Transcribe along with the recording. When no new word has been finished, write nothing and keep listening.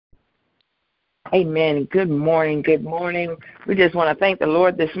Amen. Good morning. Good morning. We just want to thank the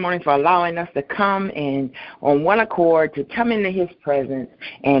Lord this morning for allowing us to come and on one accord to come into his presence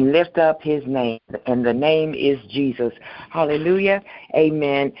and lift up his name. And the name is Jesus. Hallelujah.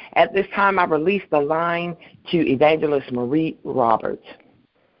 Amen. At this time, I release the line to Evangelist Marie Roberts.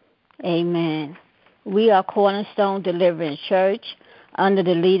 Amen. We are Cornerstone Deliverance Church under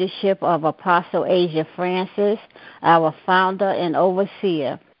the leadership of Apostle Asia Francis, our founder and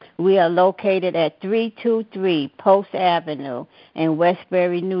overseer. We are located at 323 Post Avenue in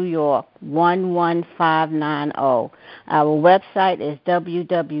Westbury, New York, 11590. Our website is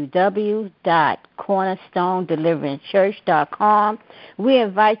www.cornerstonedeliveраncechurch.com. We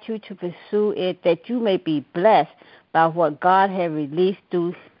invite you to pursue it that you may be blessed by what God has released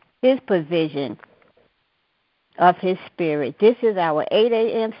through his provision of his spirit. This is our 8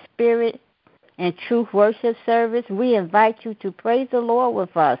 a.m. Spirit and Truth Worship Service. We invite you to praise the Lord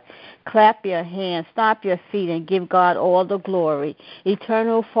with us. Clap your hands, stomp your feet, and give God all the glory.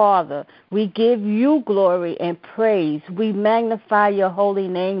 Eternal Father, we give you glory and praise. We magnify your holy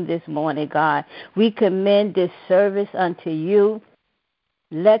name this morning, God. We commend this service unto you.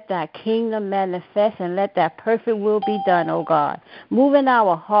 Let thy kingdom manifest and let thy perfect will be done, O God. Move in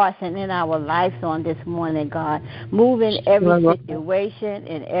our hearts and in our lives on this morning, God. Move in every situation,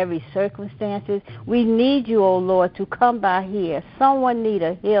 in every circumstances. We need you, O Lord, to come by here. Someone need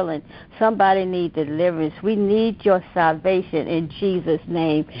a healing. Somebody need deliverance. We need your salvation in Jesus'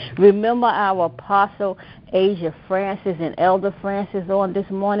 name. Remember our apostle Asia Francis and Elder Francis on this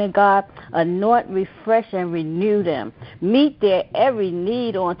morning, God. Anoint, refresh, and renew them. Meet their every need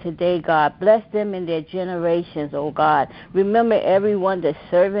on today, God. Bless them in their generations, oh God. Remember everyone that's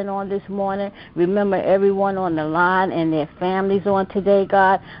serving on this morning. Remember everyone on the line and their families on today,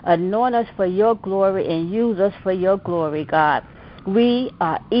 God. Anoint us for your glory and use us for your glory, God. We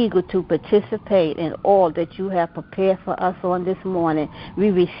are eager to participate in all that you have prepared for us on this morning. We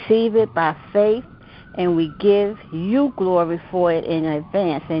receive it by faith, and we give you glory for it in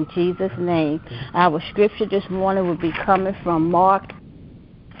advance in Jesus' name. Our scripture this morning will be coming from Mark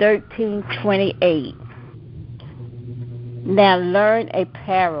 13:28. Now learn a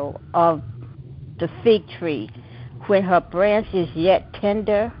parable of the fig tree. When her branch is yet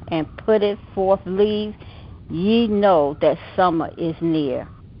tender and putteth forth leaves, ye know that summer is near.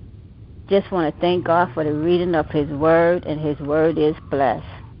 Just want to thank God for the reading of his word, and his word is blessed.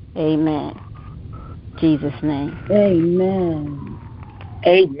 Amen. Jesus' name. Amen.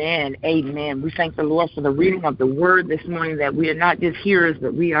 Amen. Amen. We thank the Lord for the reading of the word this morning, that we are not just hearers,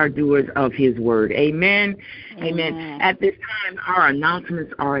 but we are doers of his word. Amen. Amen. At this time, our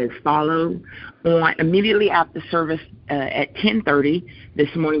announcements are as follows. Immediately after service at 10:30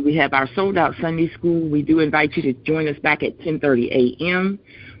 this morning, we have our sold-out Sunday school. We do invite you to join us back at 10:30 a.m.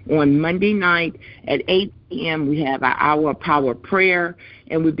 On Monday night at 8 p.m., we have our hour of power prayer,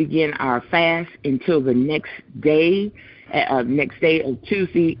 and we begin our fast until the next day of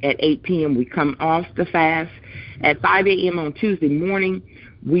Tuesday at 8 p.m. We come off the fast. At 5 a.m. on Tuesday morning,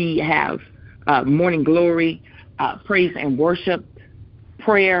 we have morning glory, praise and worship,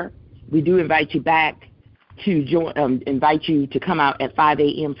 prayer. We do invite you back to join, invite you to come out at 5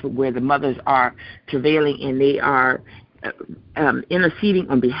 a.m. for where the mothers are travailing, and they are interceding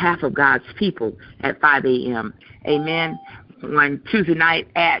on behalf of God's people at 5 a.m. Amen. On Tuesday night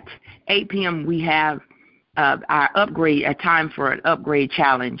at 8 p.m. we have our upgrade, a time for an upgrade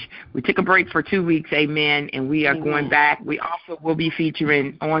challenge. We took a break for 2 weeks, amen, and we are going back. We also will be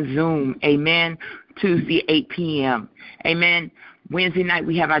featuring on Zoom, amen, Tuesday 8 p.m. Amen. Wednesday night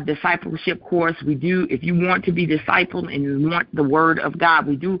we have our discipleship course. We do, if you want to be discipled and you want the word of God,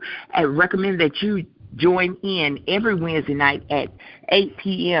 we do recommend that you join in every Wednesday night at 8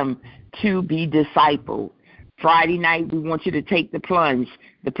 p.m. to be discipled. Friday night, we want you to take the plunge.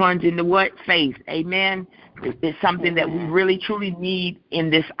 The plunge into what? Faith. Amen. It's something that we really, truly need in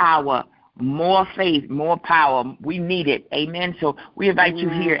this hour. More faith, more power. We need it. Amen. So we invite you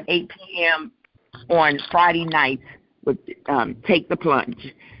here at 8 p.m. on Friday nights with Take the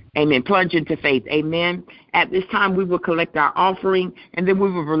Plunge. Amen. Plunge into faith. Amen. At this time, we will collect our offering, and then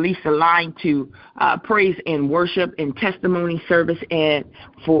we will release a line to praise and worship and testimony service and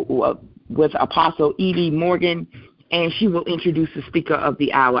with Apostle Evie Morgan, and she will introduce the speaker of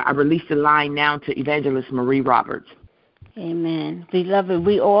the hour. I release the line now to Evangelist Marie Roberts. Amen. Beloved,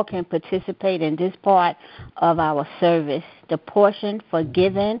 we all can participate in this part of our service. The portion for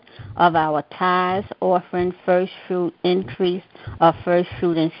giving of our tithes, offering, first fruit, increase of first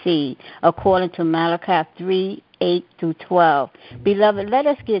fruit and seed, according to Malachi 3:8-12. Beloved, let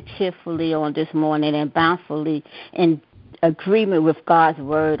us get cheerfully on this morning and bountifully in agreement with God's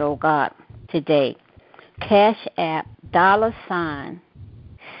word, oh God. today. Cash App,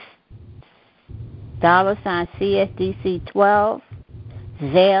 $CSDC 12,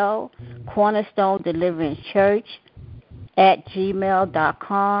 Zelle, Cornerstone Deliverance Church at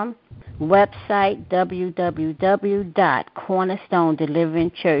gmail.com, website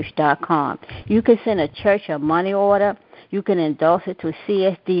www.cornerstonedeliveringchurch.com. You can send a church a money order. You can endorse it to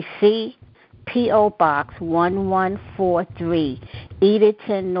CSDC, P.O. Box 1143,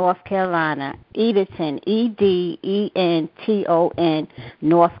 Edenton, North Carolina. Edenton, Edenton,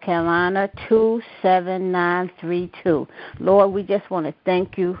 North Carolina 27932. Lord, we just want to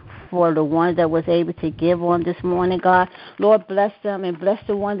thank you for the one that was able to give on this morning, God. Lord, bless them and bless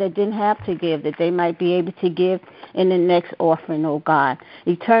the one that didn't have to give, that they might be able to give in the next offering, oh God.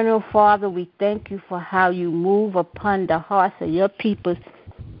 Eternal Father, we thank you for how you move upon the hearts of your people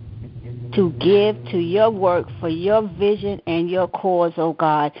to give to your work for your vision and your cause, oh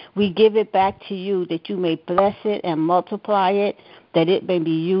God. We give it back to you that you may bless it and multiply it, that it may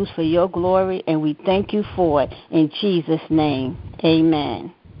be used for your glory, and we thank you for it. In Jesus' name,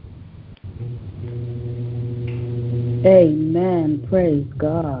 amen. Amen. Praise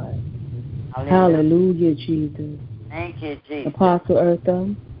God. Hallelujah, Jesus. Thank you, Jesus. Apostle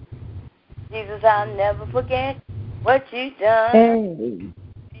Eartha. Jesus, I'll never forget what you've done. Hey.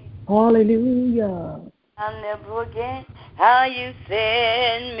 Hallelujah. I'll never forget how you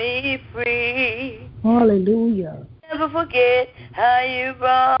set me free. Hallelujah. Never forget how you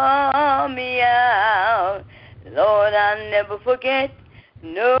brought me out. Lord, I'll never forget.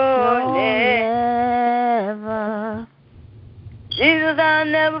 No, never. Jesus, I'll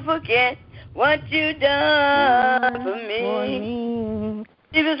never forget what you done for me.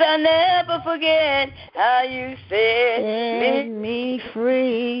 Jesus, I'll never forget how you set me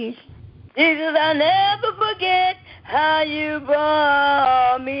free. Jesus, I'll never forget how you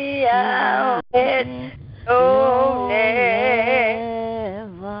brought me out. No,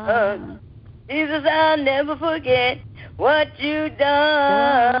 never. Jesus, I'll never forget what you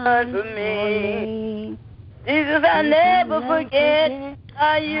done for me. Jesus, I'll never forget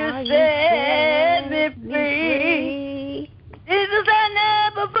how you set me free. Jesus, I'll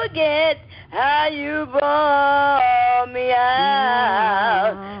never forget how you brought me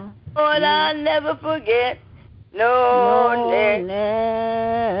out. Lord, I'll never forget. No, never.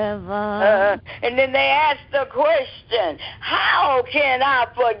 And then they asked the question, how can I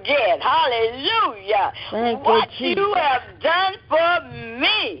forget? Hallelujah. What you have done for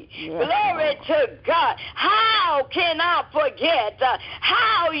me. Yes, glory to God. How can I forget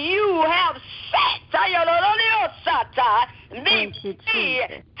how you have set me free?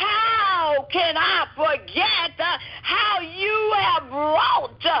 How can I forget how you have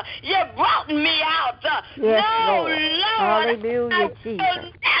brought me out? Yes, no, Lord. Hallelujah, Jesus. I'll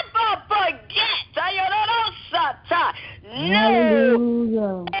never forget.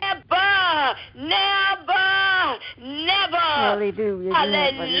 Hallelujah. Never. Hallelujah.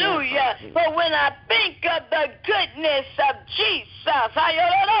 Hallelujah. But when I think of the goodness of Jesus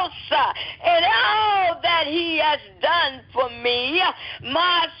and all that he has done for me,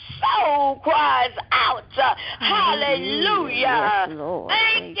 my soul cries out, hallelujah. Yes, Lord.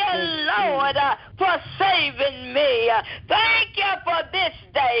 Thank you, Lord, for saving me. Thank you for this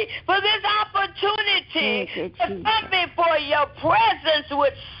day, for this opportunity to come before your presence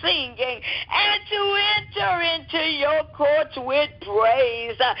with singing and to enter into your courts with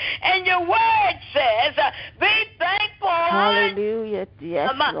praise. And your word says, be thankful. Hallelujah.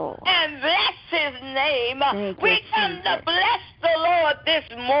 Yes, Lord. And bless his name. We come to bless the Lord this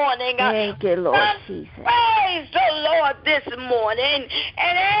morning. Thank you, Lord Jesus. Praise the Lord this morning.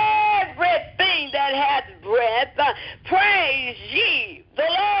 And everything that hath breath, praise ye the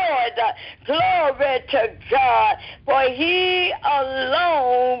Lord. Glory to God. For he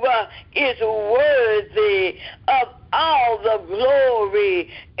alone is worthy of all the glory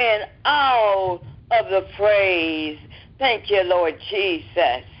and all of the praise. Thank you, Lord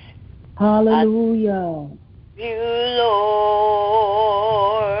Jesus. Hallelujah. You,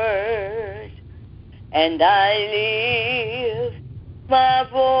 Lord, and I lift my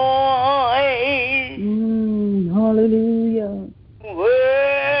voice. Hallelujah.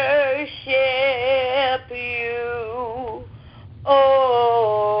 Worship you,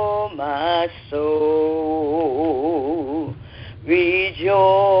 oh my soul, rejoice,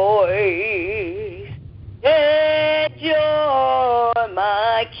 that you're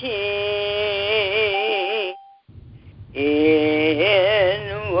my King.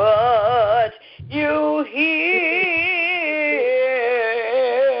 In what you hear,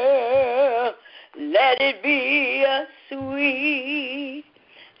 let it be a sweet,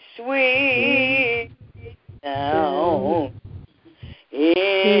 sweet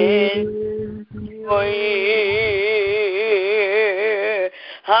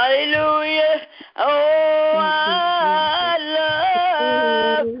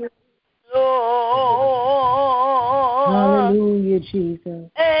Jesus.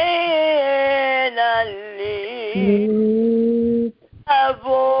 And I lift a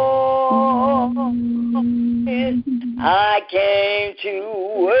voice. I came to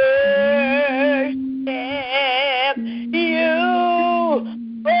worship you,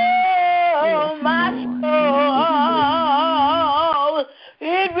 oh my soul.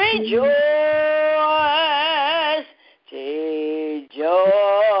 It rejoice, take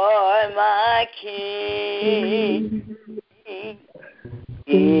joy, my King.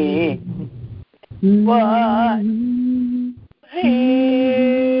 What here?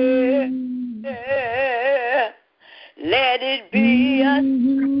 Let it be a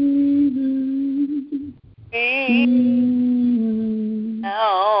sweet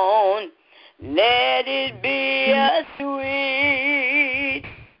sound. Let it be a sweet,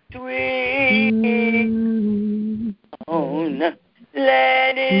 sweet sound.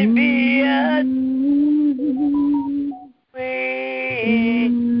 Let it be a sweet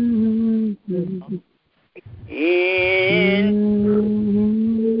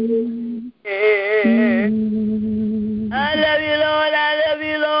I love you, Lord. I love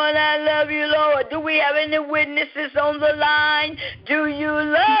you, Lord. I love you, Lord. Do we have any witnesses on the line? Do you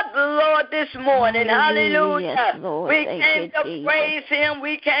love the Lord this morning? Hallelujah. Yes, Lord. We came to praise Him.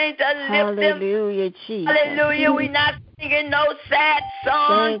 We came to lift Him. Hallelujah, Jesus. Hallelujah. We're not singing no sad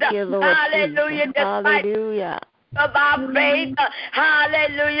songs. Thank you, Lord. Hallelujah. Jesus. Hallelujah. Of our faith,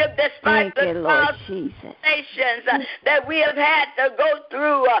 hallelujah, despite the nations that we have had to go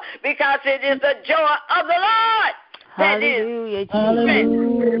through, because it is the joy of the Lord. Hallelujah, Jesus.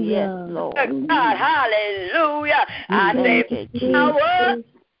 Hallelujah. Yes, Lord. God, hallelujah. I say, power,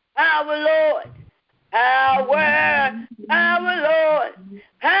 power, Lord. Power, power, Lord.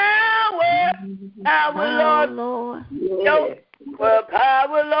 Power, power, Lord. Well,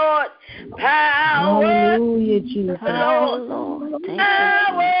 power, Lord. Power. Hallelujah, Jesus. Power, Lord.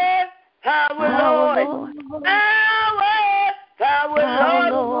 Power, power, Lord. Power, power,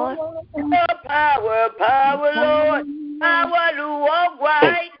 Lord. Power, power, Lord. Power to walk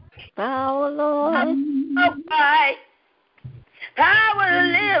right. Power, Lord. Walk right. Power to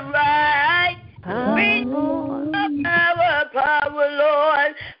live right. Power, Lord. Power, power,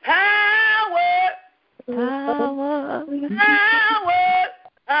 Lord. Power. Power.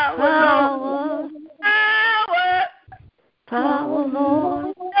 Power, Lord. Power,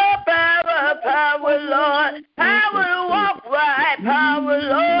 Lord. Power, Lord. Power to walk right. Power,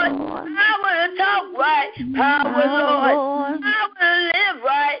 Lord. Power to talk right. Power, Lord. Power to live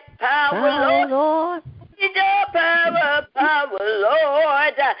right. Power, Lord. Power,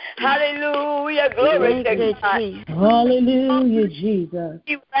 Lord. Hallelujah. Glory to God. Hallelujah, Jesus.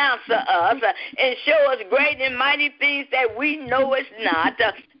 He will answer us and show us great and mighty things that we know it's not.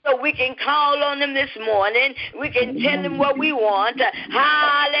 So we can call on Him this morning. We can tell Him what we want.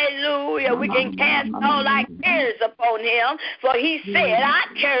 Hallelujah. We can cast all our cares upon Him, for He said, I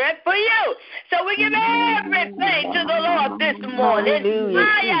care it for you. So we give everything to the Lord this morning.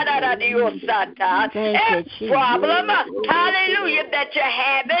 Every problem, hallelujah, that you're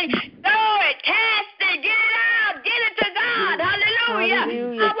having, throw it, cast it, get it out, get it to God. Hallelujah.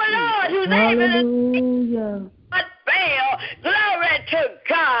 Our Lord, who's able to but fail. Glory to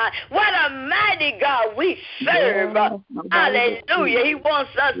God. What a mighty God we serve. Hallelujah. He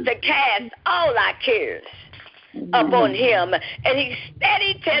wants us to cast all our cares upon Him. And He's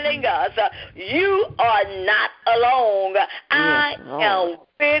steady telling us, you are not alone. I am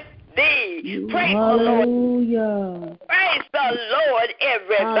with thee. Praise the Lord. Praise the Lord,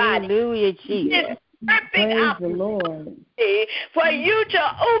 everybody. Hallelujah, Jesus. Perfect opportunity for you to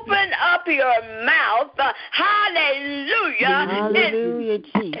open up your mouth. Hallelujah. Hallelujah,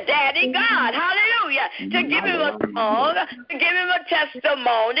 Jesus. Daddy God. Hallelujah. To give Him a song, to give Him a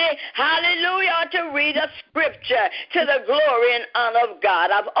testimony. Hallelujah. Or to read a scripture to the glory and honor of God.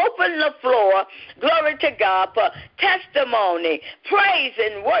 I've opened the floor, glory to God, for testimony, praise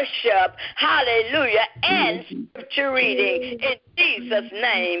and worship. Hallelujah. And scripture reading in Jesus'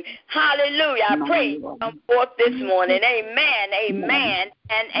 name. Hallelujah. I pray you come forth this morning. Amen, amen,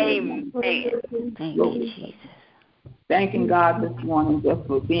 and amen. Thank you, Jesus. Thanking God this morning just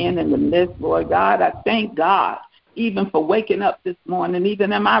for being in the midst, Lord God. I thank God even for waking up this morning,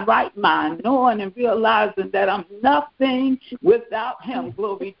 even in my right mind, knowing and realizing that I'm nothing without Him.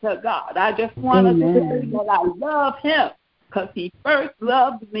 Glory to God. I just want to say that I love Him because He first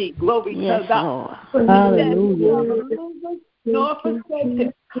loved me. Glory to God. Hallelujah. nor forsake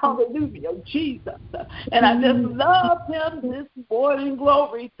him. Hallelujah, Jesus. And I just love him this morning.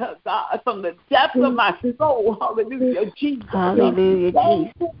 Glory to God from the depths of my soul. Hallelujah, Jesus. Hallelujah,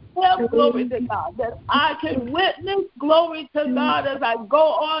 Jesus. Glory to God, that I can witness, glory to God, as I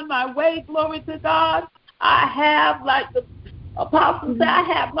go on my way, glory to God. I have, like the apostle said, I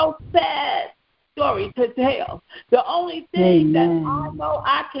have no sad story to tell. The only thing that I know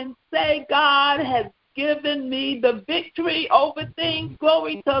I can say, God has given me the victory over things,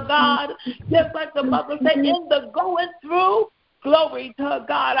 glory to God. Just like the mother said, in the going through, glory to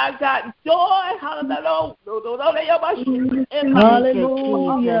God, I got joy. Hallelujah.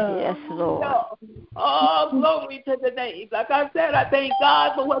 Hallelujah. Yes, Lord. Oh, glory to the name. Like I said, I thank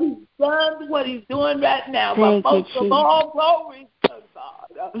God for what he's done, what he's doing right now. But most of all, glory to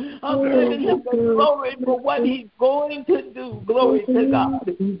God. I'm giving him the glory for what he's going to do. Glory to God.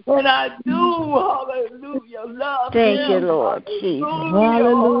 And I do, hallelujah, love him. Thank you, Lord Jesus.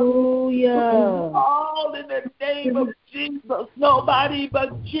 Hallelujah. All in the name of Jesus. Nobody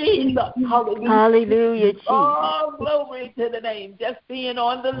but Jesus. Hallelujah. Hallelujah, Jesus. Oh, glory to the name. Just being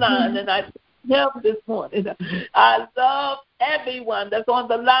on the line, and I help this morning. I love everyone that's on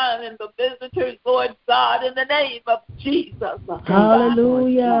the line and the visitors, Lord God, in the name of Jesus.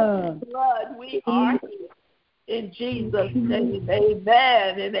 Hallelujah. Blood, we are here. In Jesus' name,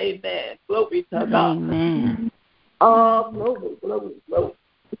 amen and amen. Glory to God. Amen. Oh, glory, glory, glory.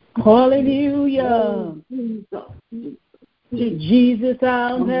 Hallelujah. Jesus,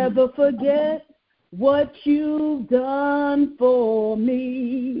 I'll never forget what you've done for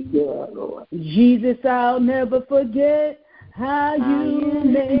me. Yeah, Lord. Jesus, I'll never forget how you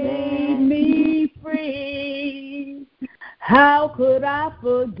made me free. How could I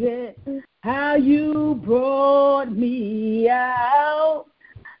forget how you brought me out?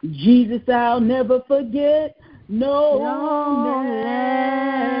 Jesus, I'll never forget. No, never.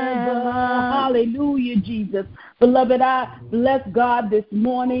 Hallelujah, Jesus. Beloved, I bless God this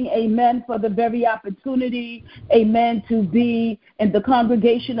morning, amen, for the very opportunity, amen, to be in the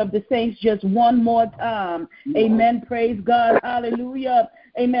congregation of the saints just one more time. Amen. Praise God. Hallelujah.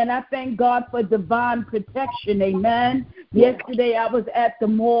 Amen. I thank God for divine protection. Amen. Yesterday I was at the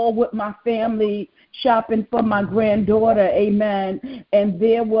mall with my family shopping for my granddaughter. Amen. And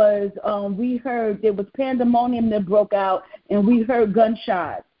there was, we heard there was pandemonium that broke out, and we heard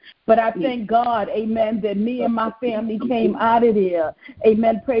gunshots. But I thank God, amen, that me and my family came out of there,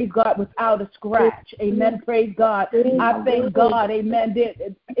 amen, praise God, without a scratch, amen, praise God. I thank God, amen,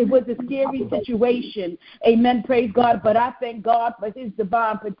 that it was a scary situation, amen, praise God, but I thank God for his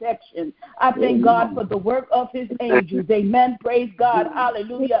divine protection. I thank God for the work of his angels, amen, praise God,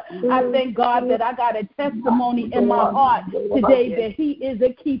 hallelujah. I thank God that I got a testimony in my heart today that he is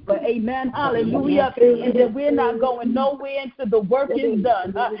a keeper, amen, hallelujah, and that we're not going nowhere until the work is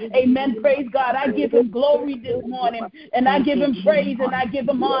done. Amen. Praise God. I give him glory this morning, and I give him praise, and I give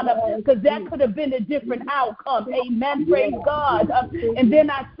him honor, because that could have been a different outcome. Amen. Praise God. And then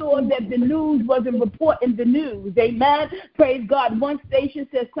I saw that the news wasn't reporting the news. Amen. Praise God. One station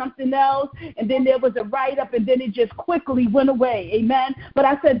said something else, and then there was a write-up, and then it just quickly went away. Amen. But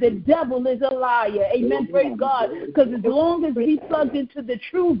I said the devil is a liar. Amen. Praise God. Because as long as we plugged into the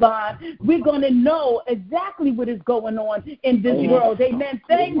true vine, we're going to know exactly what is going on in this world. Amen.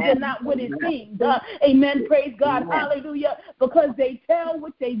 Things are not what it seems. Amen. Praise God. Hallelujah. Because they tell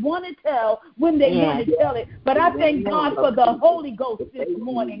what they want to tell when they want to tell it. But I thank God for the Holy Ghost this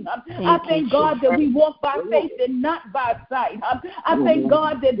morning. I thank God that we walk by faith and not by sight. I thank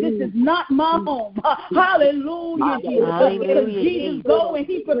God that this is not my home. Hallelujah, Jesus. Because Jesus go and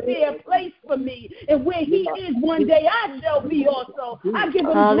he prepared a place for me. And where he is one day, I shall be also. I give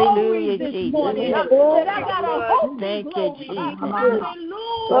him glory this morning. That I got a hope and glory.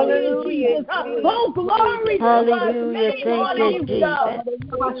 Hallelujah, Jesus. Oh, glory to God's name. Hallelujah.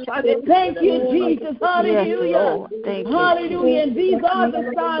 Thank you, Jesus. Hallelujah. Hallelujah. And these are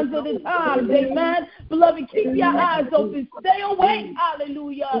the signs of the times. Amen. Beloved, keep your eyes open. Stay awake.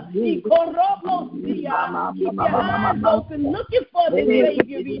 Hallelujah. Keep your eyes open, looking for the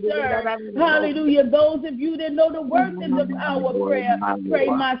Savior return. Hallelujah. Those of you that know the worth and the power of prayer, pray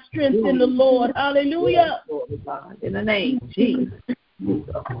my strength in the Lord. Hallelujah. In the name of Jesus.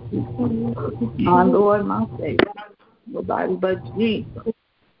 My Lord, my Savior. Nobody but Jesus.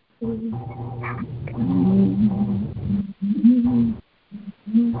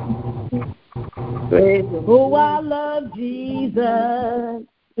 Oh, I love Jesus,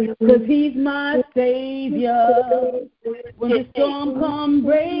 because he's my Savior. When the storm comes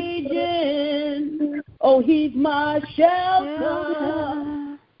raging, oh, he's my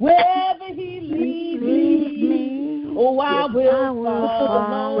shelter. Wherever he leads me, Oh, I will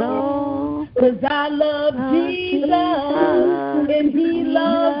follow, 'cause I love Jesus, and he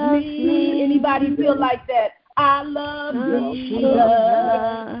loves me. Anybody feel like that? I love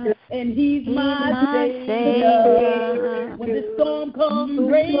Jesus, and he's my Savior. When the storm comes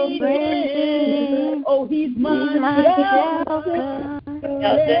raging, oh, he's my shelter.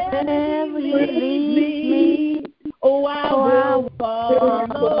 Never leave me. Oh, I will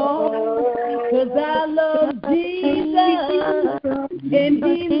follow, 'cause I love Jesus, and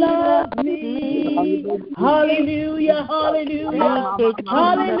he loves me. Hallelujah, hallelujah,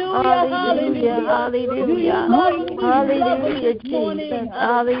 hallelujah, hallelujah. Do you love him? Do you love him this morning?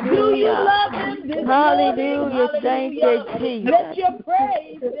 Do you love him this morning? Hallelujah. Thank you, Jesus. Let your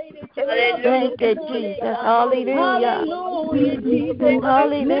praise say that you love him this morning. Hallelujah. Hallelujah, Jesus.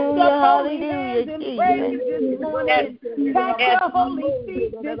 Lift up holy hands and praise this morning. Tap your holy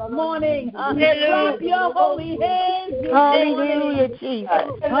feet this morning. Clap your holy hands this morning. Hallelujah, Jesus.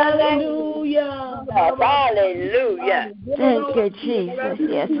 Hallelujah. Hallelujah. Thank you, Jesus.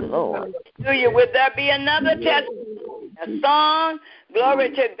 Yes, Lord. Hallelujah. Would there be another testimony, a song, glory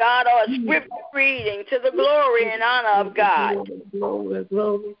to God, or a scripture reading to the glory and honor of God? Glory,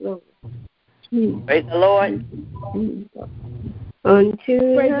 glory, glory. Praise the Lord. Praise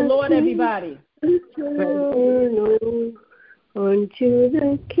the Lord, everybody. Unto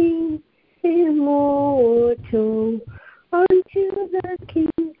the King immortal, unto the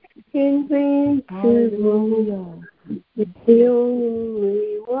King invincible, the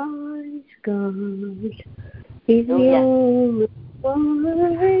only wise God. He's the only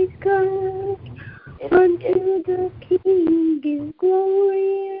wise God. Unto the King give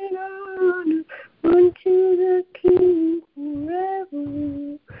glory and honor, unto the King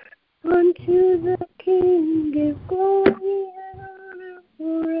forever. Unto the King give glory and honor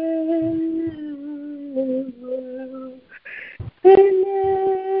forever and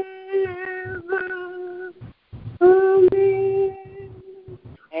ever. Amen.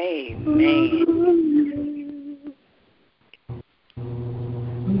 Amen.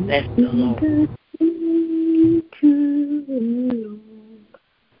 Bless the Lord.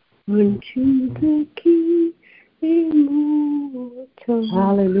 Unto the King immortal.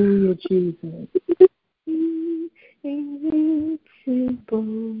 Hallelujah, Jesus. Invincible.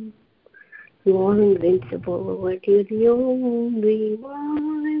 You are invincible, Lord. You're the only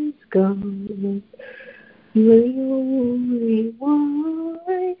wise God. You're the only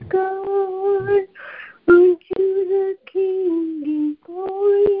wise God. Unto the King give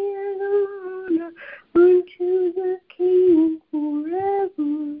glory and honor. Unto the King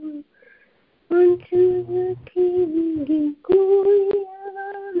forever. Unto the King give glory and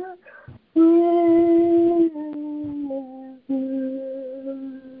honor forever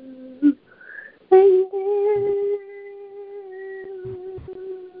and ever.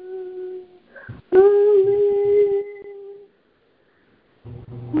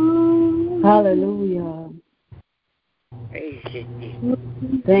 Hallelujah. Praise you, Jesus.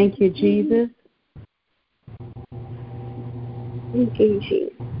 Thank you, Jesus. Thank you,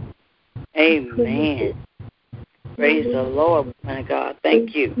 Jesus. Amen. Praise the Lord, my God.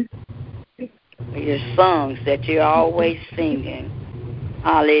 Thank you for your songs that you're always singing.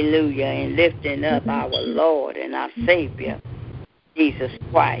 Hallelujah. And lifting up our Lord and our Savior, Jesus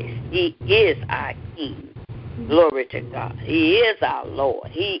Christ. He is our King. Glory to God. He is our Lord.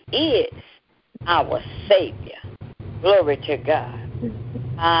 He is our Savior. Glory to God.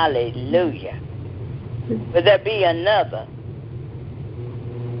 Hallelujah. Will there be another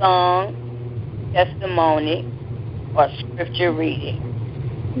song, testimony, or scripture reading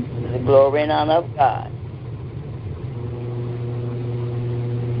to the glory and honor of God?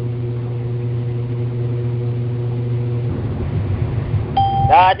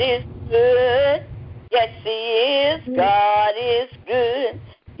 God is good. Yes, He is. God is good.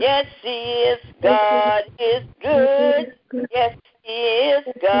 Yes, He is. God is good. Yes, He is.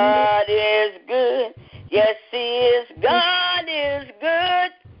 God is good. Yes, He is. God is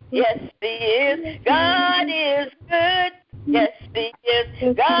good. Yes, He is. God is good. Yes, He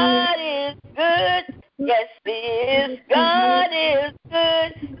is. God is good. Yes, He is. God is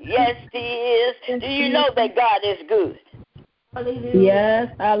good. Yes, He is. Do you know that God is good? Yes,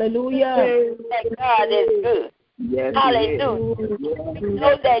 hallelujah. That God is good. Yes, Hallelujah. We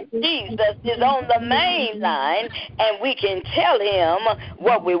know that Jesus is on the main line, and we can tell him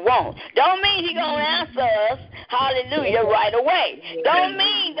what we want. Don't mean he's going to answer us, hallelujah, right away. Don't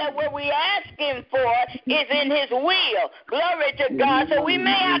mean that what we ask him for is in his will. Glory to God. So we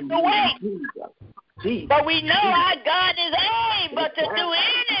may have to wait. But we know our God is able to do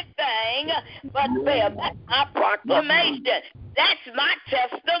anything but fail. That's my proclamation. That's my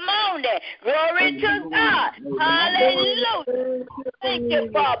testimony. Glory to God. Hallelujah. Thank you,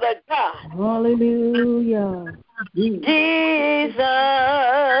 Father God. Hallelujah. Jesus.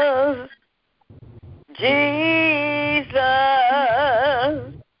 Jesus.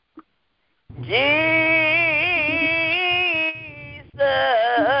 Jesus.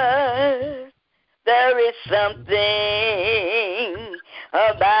 There is something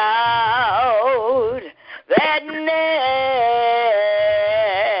about that name.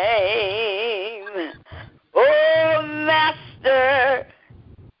 Oh, Master,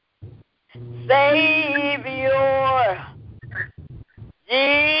 Savior,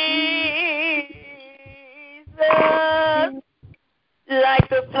 Jesus, like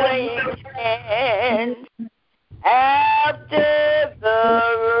the flame and after the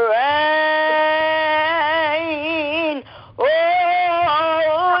rain.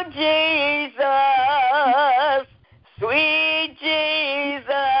 Oh, Jesus, sweet Jesus,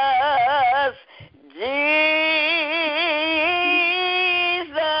 Jesus,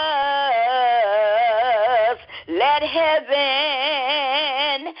 let heaven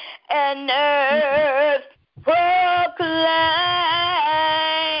and earth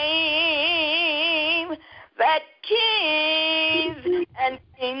proclaim that kings and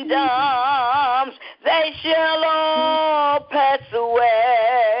kingdoms, they shall all pass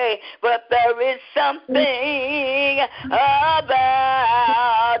away, but there is something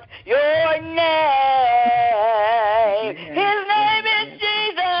about your name. His name is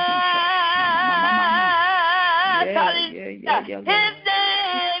Jesus. His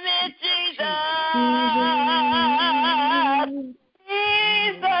name is Jesus.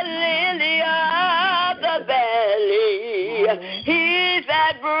 He's the lily of the valley. He's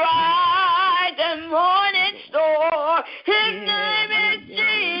that bright and morning star. His name is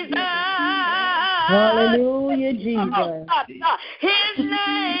Jesus. Hallelujah, Jesus. His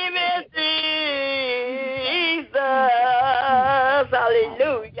name is Jesus.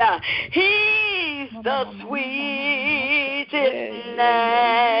 Hallelujah. He's the sweetest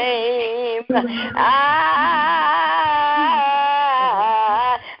name.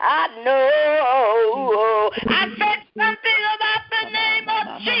 I know. I said something about the name of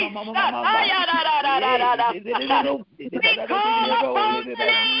Jesus. We call upon the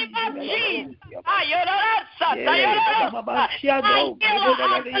name of Jesus. Our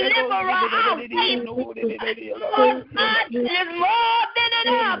deliverer, our is more than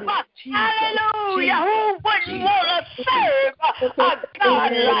enough. Hallelujah. Who wouldn't want to serve a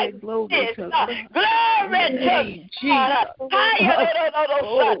God like this? Glory to God.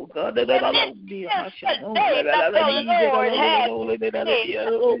 The day that the Lord has made.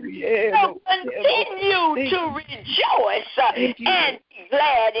 So continue to rejoice and be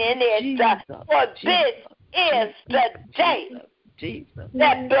glad in it. For this is the day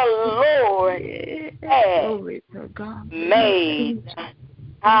that the Lord has made.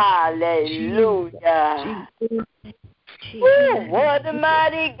 Hallelujah. Ooh, what a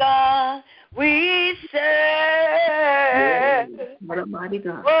mighty God we serve. What a mighty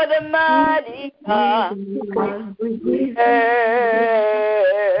God. What a mighty God we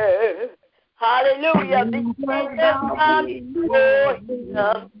serve. Hallelujah. The angels come before him.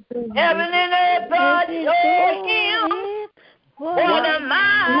 Heaven and earth adore him. What a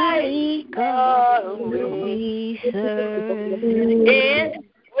mighty God we serve.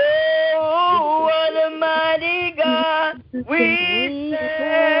 Oh, what a mighty God we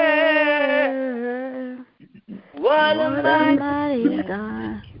serve. What a mighty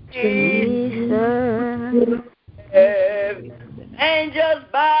God we serve. Angels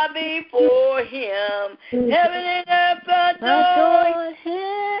bow before him. Heaven and earth adore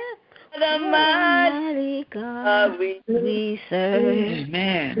him. The mighty God we serve.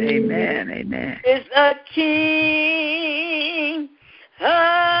 Amen, amen, amen. Is a king. A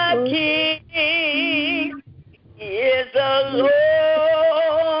king is the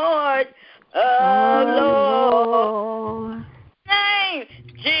Lord of Lords. Name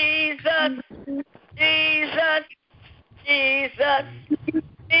Jesus, Jesus, Jesus,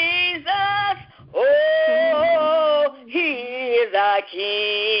 Jesus. Oh, he is our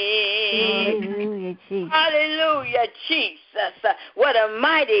King. Hallelujah, Jesus. Hallelujah, Jesus. What a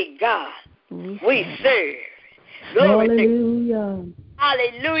mighty God we serve. Glory to Hallelujah.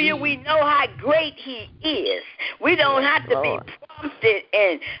 Hallelujah. We know how great he is. We don't have to be prompted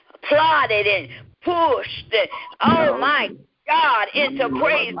and plotted and pushed. Oh, my God into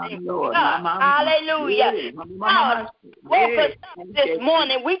praising God. Hallelujah. God woke us up this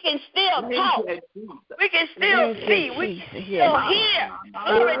morning. We can still talk. We can still see. We can still hear.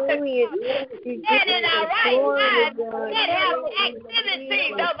 Glory to God. And in our right mind, we have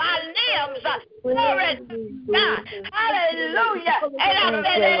activities of our limbs. Glory to God. Hallelujah. And I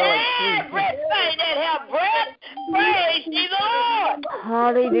said that everything that have breath, praise ye the Lord.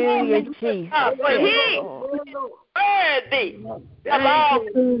 Hallelujah, Jesus. For he worthy of all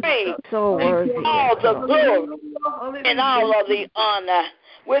praise, so worthy, all the glory, and all of the honor.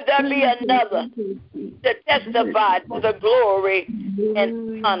 Will there be another to testify to the glory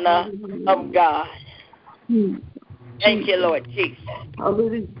and honor of God? Thank you, Lord Jesus.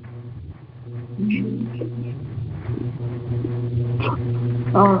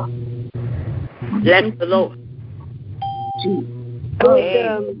 Bless the Lord.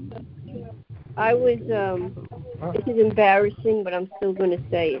 This is embarrassing, but I'm still going to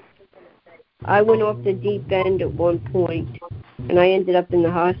say it. I went off the deep end at one point, and I ended up in the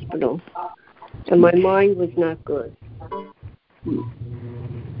hospital, and my mind was not good.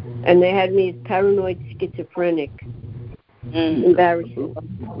 And they had me as paranoid schizophrenic. Embarrassing.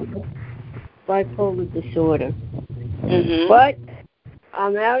 Bipolar disorder. But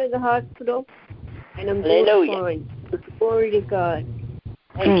I'm out of the hospital, and I'm doing fine. Glory to God.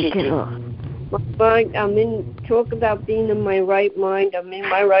 Thank you, Lord. Talk about being in my right mind. I'm in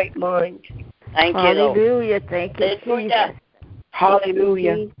my right mind. Thank you, Lord. Hallelujah. Thank you, Jesus.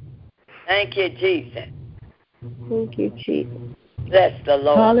 Hallelujah. Thank you, Jesus. Thank you, Jesus. Bless the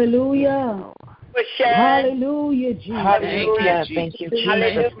Lord. Hallelujah. Hallelujah, Jesus. Hallelujah. Thank you,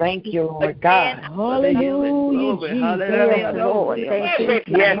 Jesus. Thank you, Lord God. Hallelujah, Jesus. Lord. Thank you.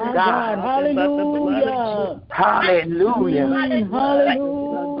 Yes, God. Hallelujah. Hallelujah. Hallelujah.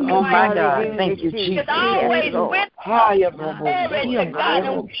 Oh, my God. Thank you, Jesus. It's always with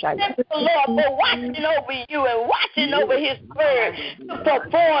the Lord for watching over you and watching over his word to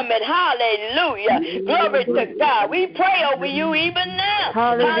perform it. Hallelujah. Glory to God. We pray over you even now.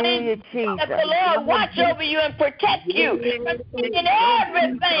 Hallelujah, Jesus. That the Lord watch over you and protect you in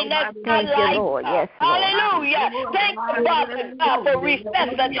everything that's not like Lord. Yes, Lord. Hallelujah. Thank you, Father God, for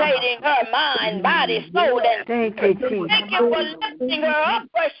resuscitating her mind, body, soul, and thank you, Jesus. Thank you for lifting her up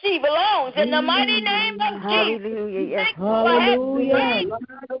where she belongs in the mighty name of Jesus. Hallelujah. Yes, Hallelujah.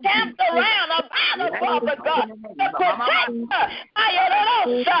 Camped around about her, Father God, to protect her.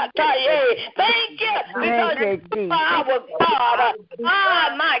 Thank you, because you are our God.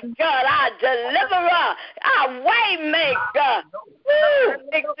 Oh, my God, our deliverer, our way maker. Woo!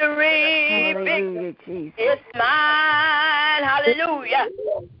 Victory, Hallelujah, Jesus. It's mine. Hallelujah.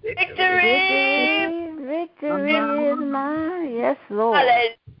 Victory is mine. Yes, Lord.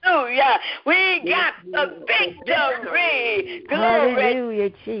 Hallelujah. We got the victory. Glory. Hallelujah,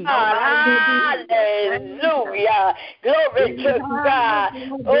 Jesus. Hallelujah. Glory to God.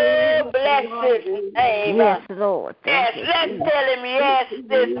 Oh, bless his name. Yes, Lord. Yes, let's tell him yes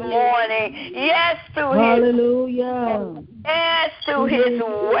this morning. Yes to his. Hallelujah. Yes to his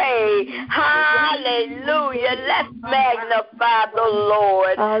way. Hallelujah. Let's magnify the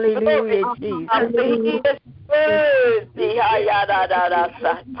Lord. Hallelujah, Jesus. He is worthy.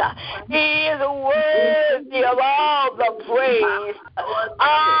 He is worthy of all the praise,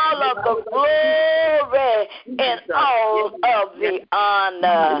 all of the glory, and all of the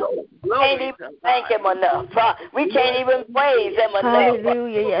honor. Can't even thank him enough. We can't even praise him enough.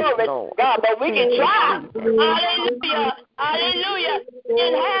 Hallelujah, yes, Lord. God, but we can try. Hallelujah. Hallelujah.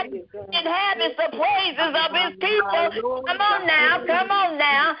 Inhabits the praises of his people. Come on now. Come on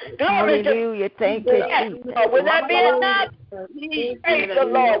now. Glory Hallelujah. Thank you, Jesus. Will that be enough? Praise the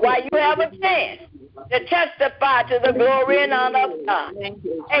Lord while you have a chance to testify to the glory and honor of God.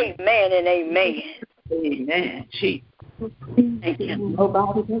 Amen and amen. Amen. Jesus. Thank you.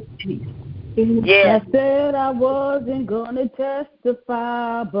 Nobody but Jesus. Yes. I said I wasn't going to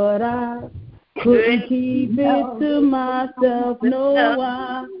testify, but I couldn't keep it to myself. No,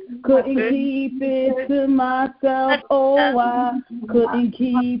 I couldn't keep it to myself. Oh, I couldn't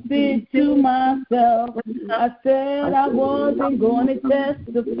keep it to myself. I said I wasn't going to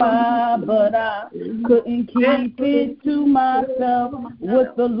testify, but I couldn't keep it to myself.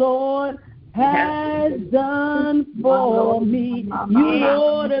 What the Lord has done for me. You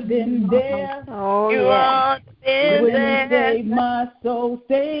would have been there. Oh, yeah. When you saved my soul,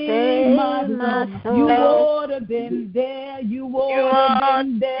 save my soul. You would have been there. You would have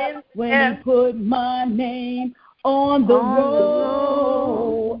been there when you put my name on the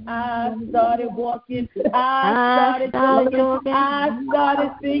road. I started walking. I started talking. I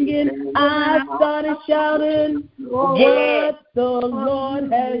started singing. I started shouting. What the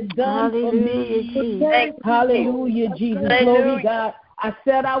Lord has done for me. Hallelujah, Jesus. Glory, God. I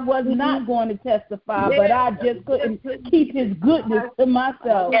said I was not going to testify, but I just couldn't keep his goodness to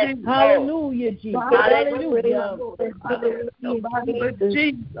myself. Hallelujah, Jesus. Hallelujah.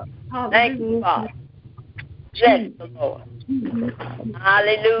 Thank you, Father. Bless the Lord.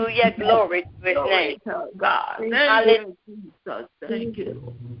 Hallelujah. Glory to his name. God. Hallelujah. Jesus. Thank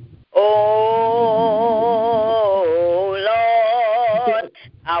you. Oh, Lord,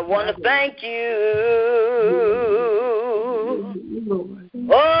 I want to thank you.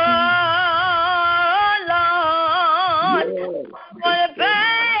 Oh, Lord, I want to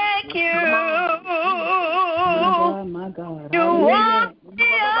thank you. My God. You woke me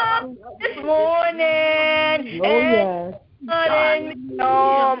up this morning. Oh, yes. And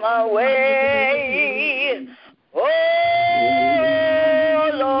on my way. Oh,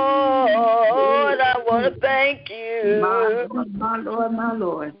 Lord, I want to thank you. My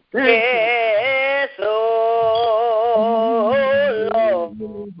Lord. Yes, oh, Lord,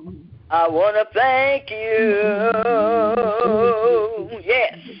 I want to thank you.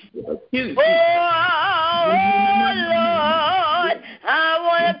 Yes. Oh, Lord, I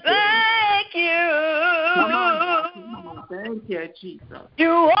want to thank you. Thank you, Jesus. You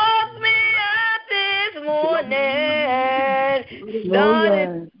woke me up this morning,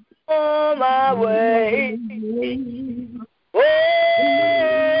 started on my way. Oh,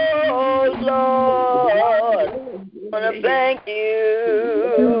 Lord, I want to thank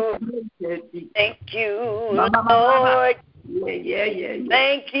you. Thank you, Lord.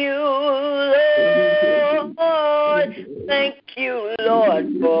 Thank you, Lord. Thank you, Lord,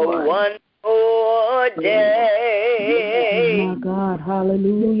 for one more day. My God,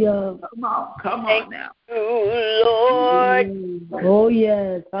 hallelujah. Come on now. Thank you, Lord. Oh,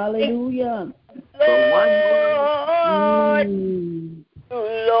 yes, hallelujah. Lord,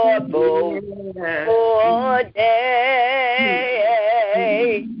 for one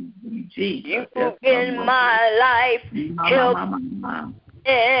day. You've been my life, help,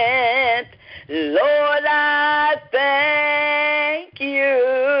 and Lord, I thank you.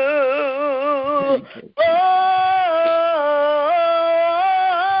 Oh,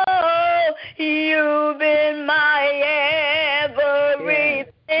 you've been my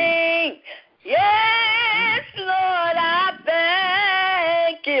everything. Yes, Lord, I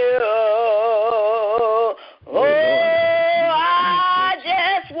thank you. Oh, I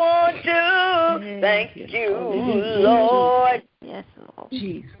just want to thank you, Lord. Yes, Lord.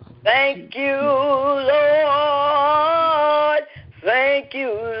 Jesus. Thank you, Lord. Thank you,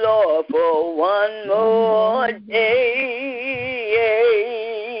 Lord, for one more day.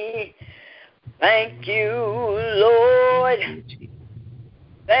 Thank you, Lord.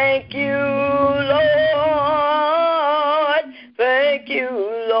 Thank you, Lord. Thank you,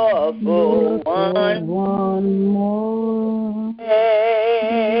 Lord, for one more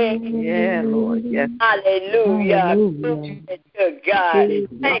day. Yeah, Lord. Yes. Hallelujah. Glory to God.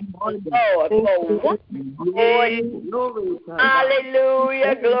 Thank you, Lord, for one more.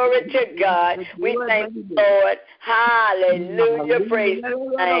 Hallelujah. Glory to God. We thank you, Lord. Hallelujah. Praise His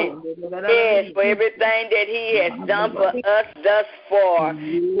name. Yes, for everything that He has done for us thus far.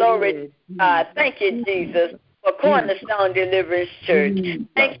 Glory to God. Thank you, Jesus, for Cornerstone Deliverance Church.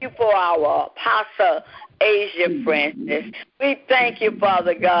 Thank you for our apostle, Asia Francis. We thank you,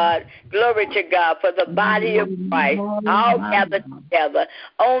 Father God. Glory to God for the body of Christ, all gathered together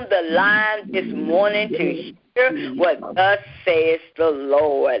on the line this morning to hear what thus says the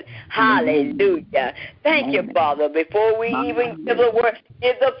Lord. Hallelujah. Thank you, Father. Before we even give the word,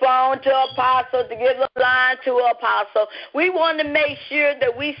 give the phone to Apostle, to give the line to Apostle, we want to make sure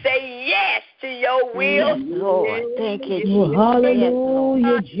that we say yes to your will. Yes, Lord. Thank you, Jesus.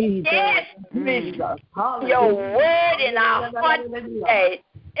 Hallelujah, Jesus. Yes, Jesus. Your word in our heart today,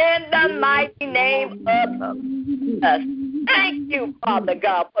 in the mighty name of Jesus. Thank you, Father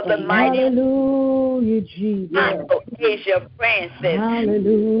God, for the mighty Hallelujah, Jesus. Apostle Asia Francis.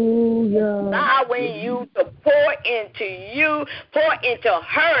 Hallelujah. Allowing you to pour into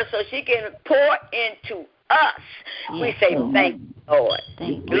her so she can pour into us. Yes, We say Lord. thank you, Lord.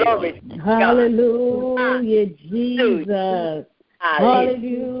 Thank you. Glory to God. Hallelujah, Jesus.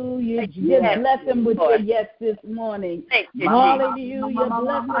 Hallelujah. Just bless him with your yes this morning. Hallelujah.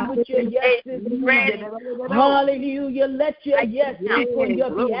 Bless him with your yes this morning. Hallelujah. Let your yes speak on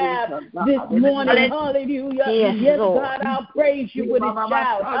your behalf this morning. Hallelujah. Yes, God, I'll praise you with a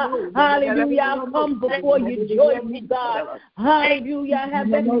shout. Hallelujah. I'll come before you joyful, God. Hallelujah. I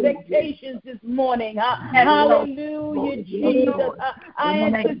have expectations this morning. Hallelujah, Jesus. I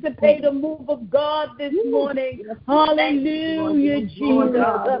anticipate a move of God this morning. Hallelujah, Jesus.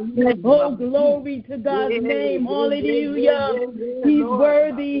 Oh, glory to God's name. Hallelujah. He's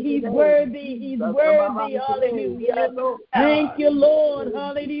worthy. He's worthy. He's worthy. Hallelujah. Thank you, Lord.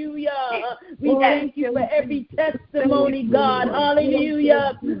 Hallelujah. We thank you for every testimony, God.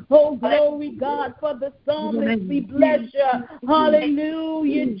 Hallelujah. Oh, glory, God, for the psalmist. We bless you.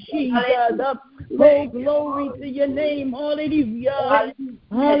 Hallelujah, Jesus. Oh, glory to your name. Hallelujah.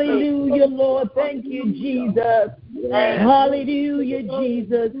 Hallelujah, Lord. Thank you, Jesus. Hallelujah,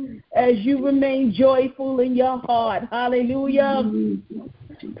 Jesus. As you remain joyful in your heart. Hallelujah.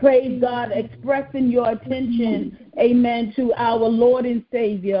 Praise God, expressing your attention, amen, to our Lord and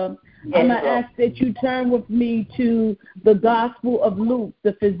Savior. I'm going to ask that you turn with me to the Gospel of Luke,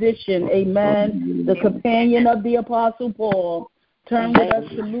 the physician, amen, the companion of the Apostle Paul. Turn with us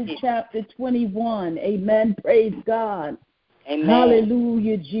to Luke chapter 21, amen. Praise God. Amen.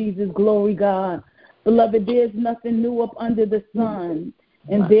 Hallelujah, Jesus, glory God. Beloved, there's nothing new up under the sun,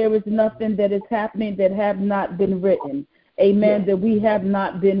 and there is nothing that is happening that have not been written. Amen, that we have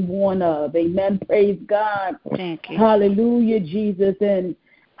not been warned of. Amen, praise God. Thank you. Hallelujah, Jesus, and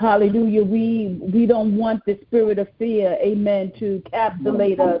hallelujah, we don't want the spirit of fear, amen, to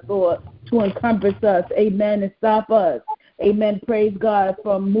capsulate us or to encompass us, amen, and stop us. Amen. Praise God,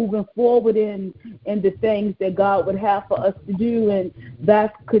 from moving forward in the things that God would have for us to do, and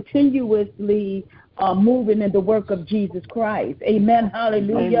that's continuously moving in the work of Jesus Christ. Amen.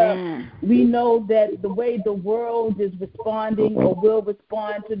 Hallelujah. Amen. We know that the way the world is responding or will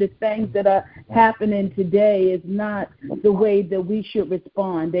respond to the things that are happening today is not the way that we should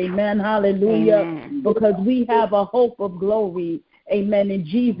respond. Amen. Hallelujah. Amen. Because we have a hope of glory. Amen. And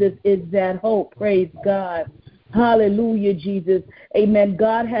Jesus is that hope. Praise God. Hallelujah, Jesus. Amen.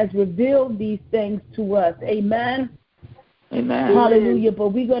 God has revealed these things to us. Amen. Amen. Hallelujah. But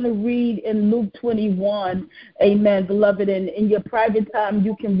we're going to read in Luke 21. Amen, beloved. And in your private time,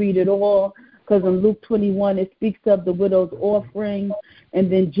 you can read it all, because in Luke 21, it speaks of the widow's offering.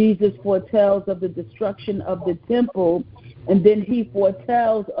 And then Jesus foretells of the destruction of the temple. And then he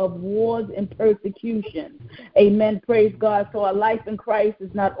foretells of wars and persecution. Amen. Praise God. So our life in Christ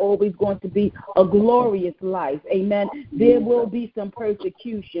is not always going to be a glorious life. Amen. There will be some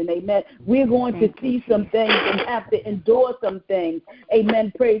persecution. Amen. We're going to see some things and have to endure some things.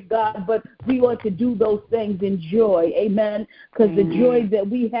 Amen. Praise God. But we ought to do those things in joy. Amen. Because the joy that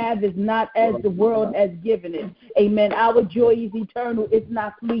we have is not as the world has given it. Amen. Our joy is eternal. It's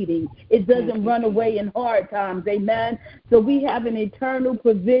not fleeting. It doesn't run away in hard times. Amen. So we have an eternal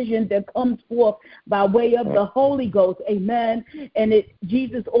provision that comes forth by way of the Holy Ghost. Amen. And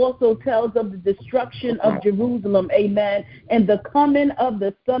Jesus also tells of the destruction of Jerusalem. Amen. And the coming of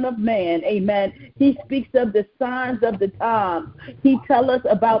the Son of Man. Amen. He speaks of the signs of the times. He tells us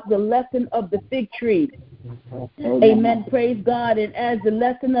about the lesson of the fig tree. Amen. Praise God. And as the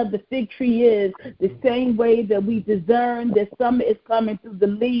lesson of the fig tree is, the same way that we discern that summer is coming through the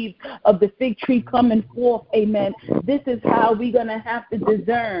leaves of the fig tree coming forth. Amen. This is how we're going to have to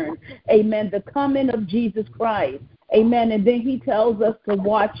discern. Amen. The coming of Jesus Christ. Amen. And then he tells us to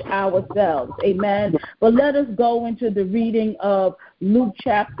watch ourselves. Amen. But let us go into the reading of Luke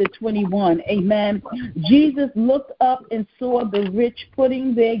chapter 21. Amen. Jesus looked up and saw the rich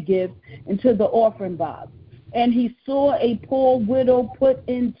putting their gifts into the offering box. And he saw a poor widow put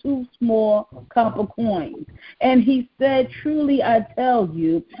in 2 small copper coins. And he said, truly I tell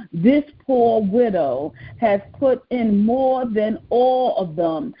you, this poor widow has put in more than all of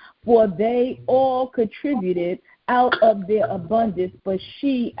them, for they all contributed out of their abundance, but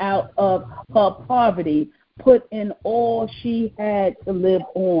she out of her poverty put in all she had to live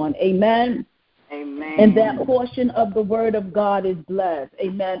on. Amen. Amen. And that portion of the word of God is blessed.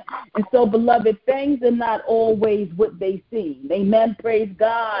 Amen. And so, beloved, things are not always what they seem. Amen. Praise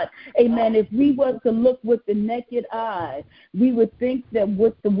God. Amen. If we were to look with the naked eye, we would think that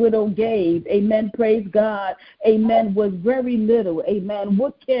what the widow gave, amen, praise God, amen, was very little. Amen.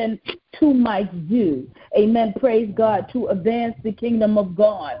 What can 2 mites do? Amen. Praise God, to advance the kingdom of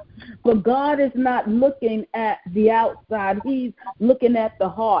God. But God is not looking at the outside. He's looking at the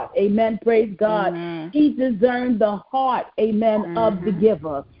heart. Amen. Praise God. He discerned the heart, amen, of the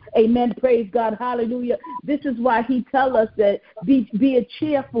giver. Amen. Praise God. Hallelujah. This is why he tells us that be a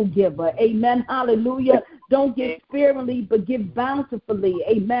cheerful giver. Amen. Hallelujah. Don't give sparingly, but give bountifully.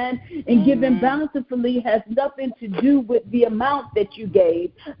 Amen. And giving bountifully has nothing to do with the amount that you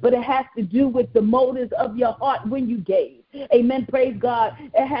gave, but it has to do with the motives of your heart when you gave. Amen. Praise God.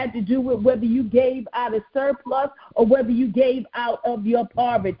 It had to do with whether you gave out of surplus or whether you gave out of your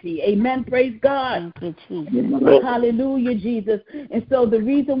poverty. Amen. Praise God. Hallelujah, Jesus. And so the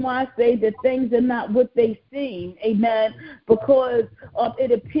reason why I say that things are not what they seem, amen, because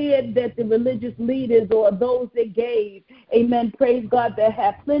it appeared that the religious leaders or those that gave, amen, praise God, that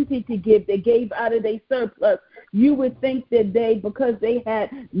had plenty to give, they gave out of their surplus. You would think that because they had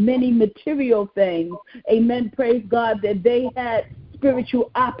many material things, amen, praise God, that they had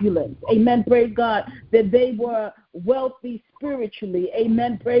spiritual opulence, amen, praise God, that they were wealthy spiritually,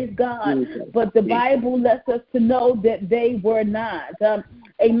 amen, praise God. But the Bible lets us to know that they were not.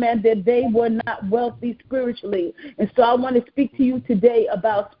 Amen, that they were not wealthy spiritually. And so I want to speak to you today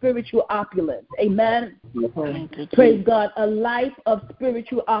about spiritual opulence. Amen. Praise God, a life of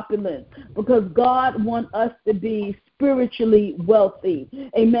spiritual opulence, because God wants us to be spiritually wealthy.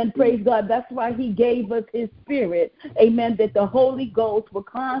 Amen. Praise God. That's why he gave us his spirit. Amen. That the Holy Ghost will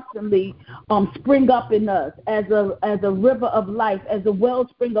constantly spring up in us as a river of life, as a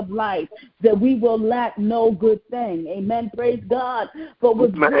wellspring of life, that we will lack no good thing. Amen. Praise God. But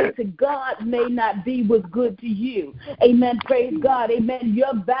what's good to God may not be what's good to you. Amen. Praise God. Amen.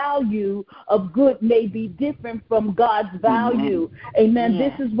 Your value of good may be different from God's value. Amen.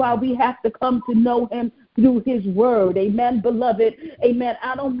 This is why we have to come to know him through his word. Amen, beloved. Amen.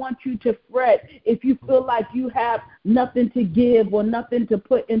 I don't want you to fret if you feel like you have nothing to give or nothing to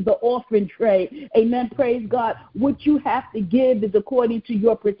put in the offering tray. Amen. Praise God. What you have to give is according to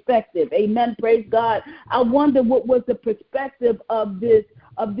your perspective. Amen. Praise God. I wonder what was the perspective of this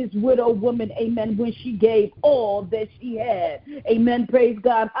widow woman, amen, when she gave all that she had. Amen. Praise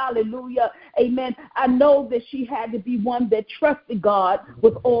God. Hallelujah. Amen. I know that she had to be one that trusted God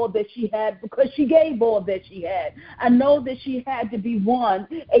with all that she had, because she gave all that she had. I know that she had to be one,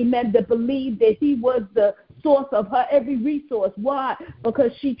 amen, that believed that he was the source of her every resource. Why?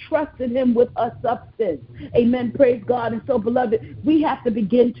 Because she trusted him with her substance. Amen. Praise God. And so, beloved, we have to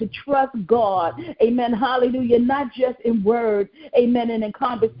begin to trust God. Amen. Hallelujah. Not just in word, amen, and in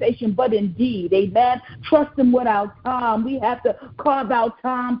conversation, but in deed. Amen. Trust him with our time. We have to carve out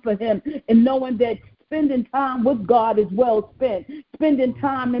time for him, and knowing that spending time with God is well spent. Spending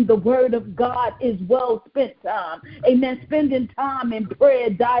time in the Word of God is well spent time. Amen. Spending time in prayer,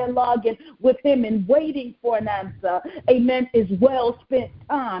 dialoguing with him, and waiting for an answer, amen, is well spent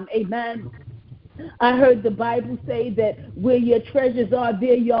time. Amen. I heard the Bible say that where your treasures are,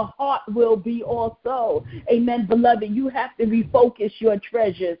 there your heart will be also. Amen, beloved. You have to refocus your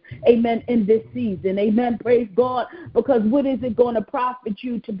treasures, amen, in this season. Amen, praise God. Because what is it going to profit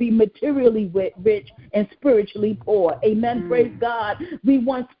you to be materially rich and spiritually poor? Amen, praise God. We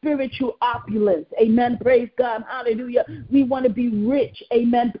want spiritual opulence. Amen, praise God. Hallelujah. We want to be rich.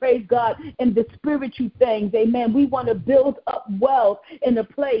 Amen, praise God, in the spiritual things. Amen. We want to build up wealth in a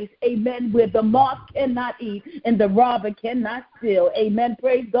place, amen, where the moth cannot eat and the robber cannot steal. Amen.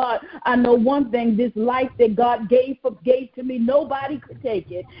 Praise God. I know one thing, this life that God gave to me, nobody could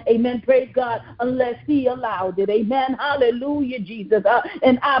take it. Amen. Praise God, unless he allowed it. Amen. Hallelujah, Jesus.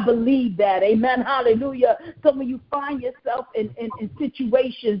 And I believe that. Amen. Hallelujah. So when you find yourself in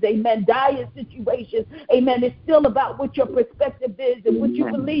situations, amen, dire situations, amen, it's still about what your perspective is and what you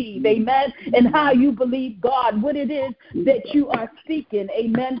believe. Amen. And how you believe God, what it is that you are seeking.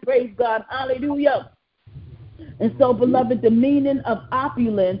 Amen. Praise God. Hallelujah. And so, beloved, the meaning of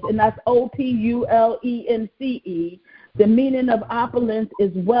opulence, and that's OPULENCE, the meaning of opulence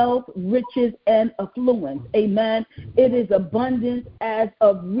is wealth, riches, and affluence. Amen. It is abundance as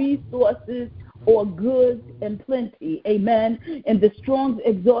of resources or goods in plenty. Amen. In the Strong's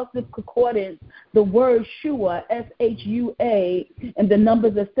Exhaustive Concordance, the word shua, S-H-U-A, and the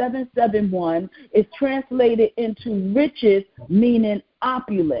numbers of 771 is translated into riches, meaning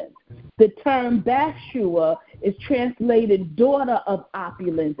opulence. The term Bathsheba is translated daughter of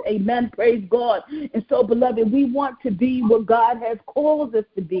opulence. Amen. Praise God. And so, beloved, we want to be what God has called us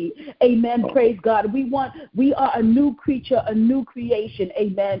to be. Amen. Praise God. We are a new creature, a new creation.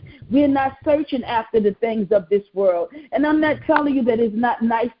 Amen. We're not searching after the things of this world. And I'm not telling you that it's not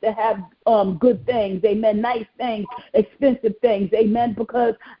nice to have good things. Amen. Nice things, expensive things. Amen.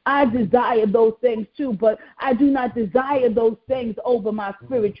 Because I desire those things too, but I do not desire those things over my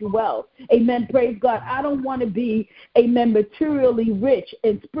spiritual wealth. Amen. Praise God. I don't want to be, amen, materially rich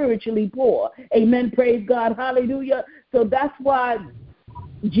and spiritually poor. Amen. Praise God. Hallelujah. So that's why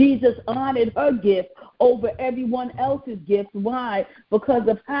Jesus honored her gift over everyone else's gift. Why? Because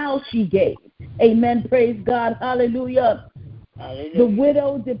of how she gave. Amen. Praise God. Hallelujah. Hallelujah. The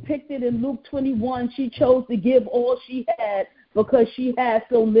widow depicted in Luke 21, she chose to give all she had because she had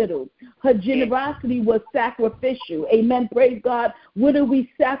so little. Her generosity was sacrificial. Amen. Praise God. What are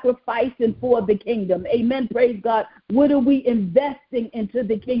we sacrificing for the kingdom? Amen. Praise God. What are we investing into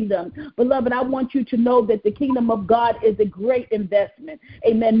the kingdom? Beloved, I want you to know that the kingdom of God is a great investment.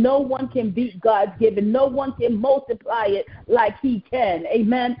 Amen. No one can beat God's giving. No one can multiply it like he can.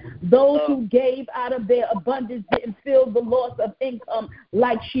 Amen. Those who gave out of their abundance didn't feel the loss of income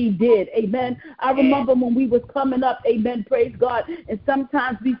like she did. Amen. I remember when we was coming up, amen, praise God, and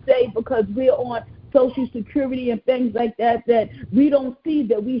sometimes we say because we're on Social Security and things like that, that we don't see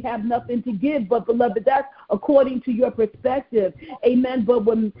that we have nothing to give. But, beloved, that's according to your perspective. Amen. But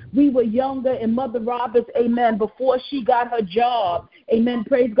when we were younger and Mother Roberts, amen, before she got her job, amen,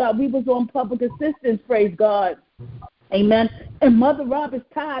 praise God, we was on public assistance, praise God. Amen. And Mother Roberts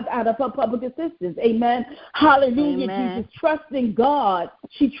tithed out of her public assistance. Amen. Hallelujah. Amen. Jesus, trusting God.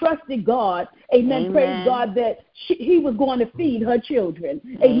 She trusted God. Amen. Amen. Praise God that he was going to feed her children.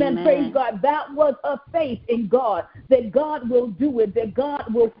 Amen. Amen. Praise God. That was her faith in God, that God will do it, that God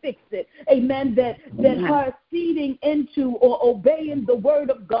will fix it. Amen. That her seeding into or obeying the word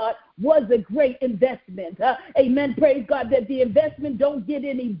of God was a great investment. Amen. Praise God that the investment don't get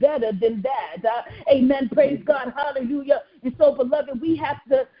any better than that. Amen. Praise God. Hallelujah. And so, beloved, we have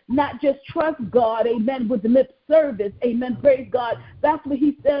to not just trust God, amen, with lip service. Amen. Praise God. That's what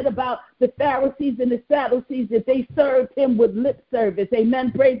he said about the Pharisees and the Sadducees, that they served him with lip service.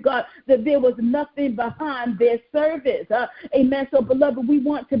 Amen. Praise God. That there was nothing behind their service. Amen. So, beloved, we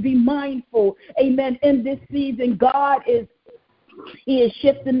want to be mindful. Amen. In this season, He is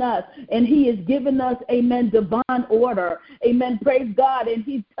shifting us, and he is giving us, amen, divine order. Amen. Praise God. And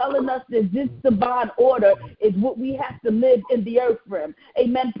he's telling us that this divine order is what we have to live in the earth realm.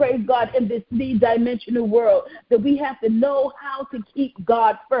 Amen. Praise God. In this three-dimensional world, that we have to know how to keep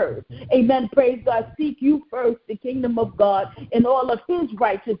God first. Amen. Praise God. Seek you first the kingdom of God and all of his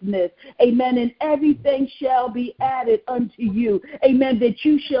righteousness. Amen. And everything shall be added unto you. Amen. That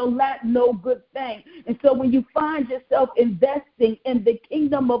you shall lack no good thing. And so when you find yourself investing in the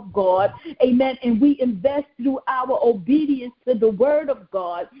kingdom of God, amen, and we invest through our obedience to the word of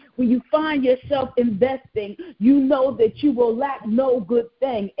God, when you find yourself investing, you know that you will lack no good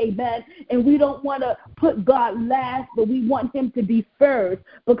thing, amen. And we don't want to put God last, but we want him to be first,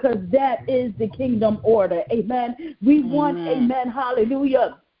 because that is the kingdom order, amen. We want, amen,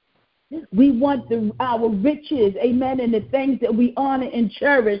 hallelujah, we want our riches, amen, and the things that we honor and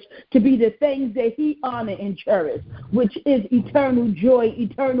cherish to be the things that he honor and cherish, which is eternal joy,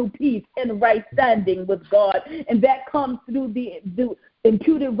 eternal peace, and right standing with God. And that comes through the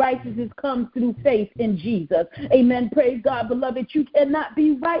imputed righteousness comes through faith in Jesus. Amen. Praise God. Beloved, you cannot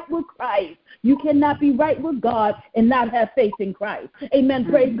be right with Christ. You cannot be right with God and not have faith in Christ. Amen.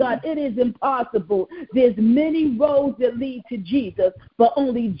 Praise God. It is impossible. There's many roads that lead to Jesus, but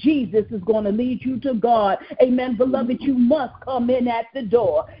only Jesus is going to lead you to God. Amen. Beloved, you must come in at the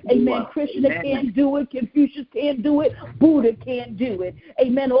door. Amen. Krishna can't do it. Confucius can't do it. Buddha can't do it.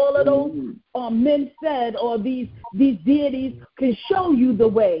 Amen. All of those men said, or these deities can show you the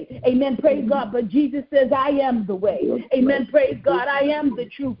way. Amen. Praise God. But Jesus says, I am the way. Amen. Praise God. I am the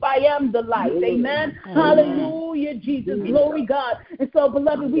truth. I am the life. Amen. Hallelujah, Jesus. Glory God. And so,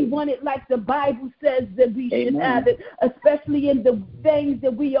 beloved, we want it like the Bible says that we should have it, especially in the things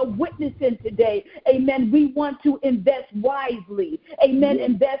that we are witnessing today. Amen. We want to invest wisely. Amen.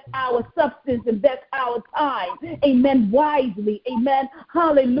 Invest our substance, invest our time. Amen. Wisely. Amen.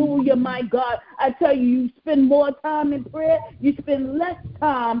 Hallelujah, my God. I tell you, you spend more time in prayer, you spend less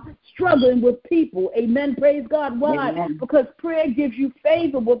time struggling with people. Amen. Praise God. Why? Because prayer gives you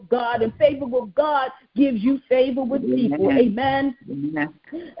favor with God, and favor with God gives you favor with people. Amen.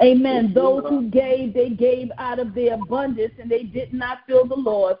 Amen. Those who gave, they gave out of their abundance, and they did not feel the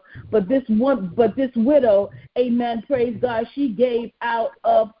loss. But this widow, amen, praise God, she gave out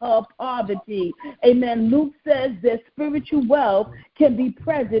of her poverty. Amen. Luke says that spiritual wealth can be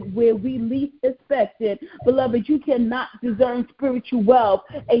present where we least expect it. Beloved, you cannot discern spiritual wealth,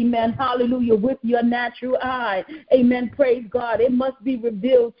 amen, hallelujah, with your natural eye. Amen. Praise God. It must be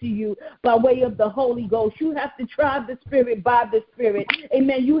revealed to you by way of the Holy Ghost. You have to try the Spirit by the Spirit.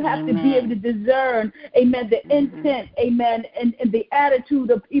 Amen. You have to be able to discern, amen, the intent, amen, and the attitude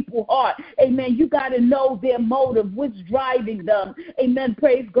of people's heart. Amen. You got to know their motive, what's driving them. Amen.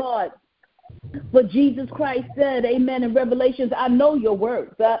 Praise God. But Jesus Christ said, amen, in Revelations, I know your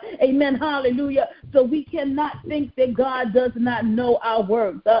works. Amen, hallelujah. So we cannot think that God does not know our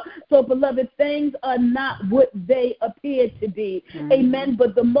works. So, beloved, things are not what they appear to be. Mm-hmm. Amen.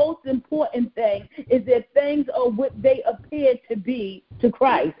 But the most important thing is that things are what they appear to be to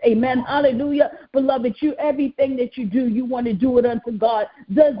Christ. Amen, hallelujah. Beloved, everything that you do, you want to do it unto God.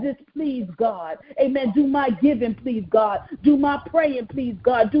 Does this please God? Amen. Do my giving please God? Do my praying please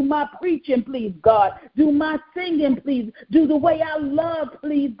God? Do my preaching please God? Do my singing please? Do the way I love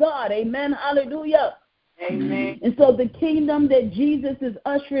please God? Amen. Hallelujah. Amen. And so the kingdom that Jesus is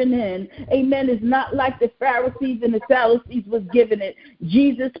ushering in, amen, is not like the Pharisees and the Sadducees was given it.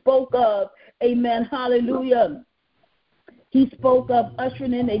 Jesus spoke of, amen, hallelujah. He spoke of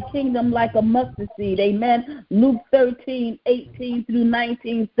ushering in a kingdom like a mustard seed. Amen. Luke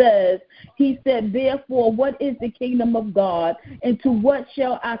 13:18-19 says, he said, therefore, what is the kingdom of God, and to what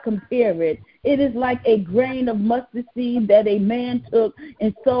shall I compare it? It is like a grain of mustard seed that a man took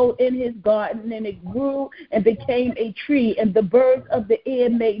and sowed in his garden, and it grew and became a tree, and the birds of the air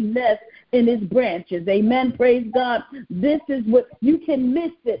made nests in its branches. Amen. Praise God. This is what you can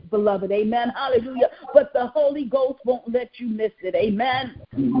miss it, beloved. Amen. Hallelujah. But the Holy Ghost won't let you miss it. Amen.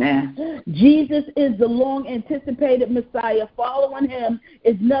 Amen. Jesus is the long anticipated Messiah. Following him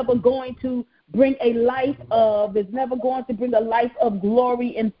is never going to bring a life of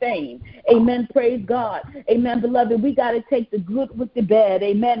glory and fame. Amen. Praise God. Amen, beloved. We got to take the good with the bad.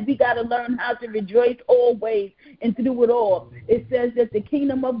 Amen. We got to learn how to rejoice always and through it all. It says that the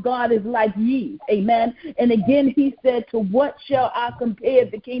kingdom of God is like yeast. Amen. And again, he said, to what shall I compare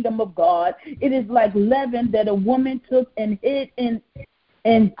the kingdom of God? It is like leaven that a woman took and hid in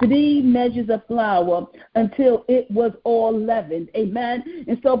 3 measures of flour until it was all leavened. Amen.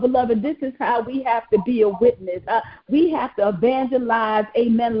 And so, beloved, this is how we have to be a witness. We have to evangelize,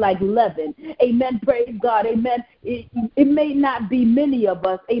 amen, like leaven. Amen. Praise God. Amen. It may not be many of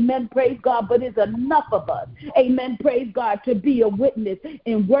us. Amen. Praise God. But it's enough of us. Amen. Praise God, to be a witness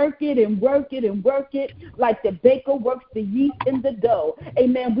and work it and work it and work it like the baker works the yeast in the dough.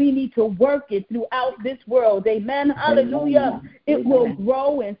 Amen. We need to work it throughout this world. Amen. Hallelujah. It will grow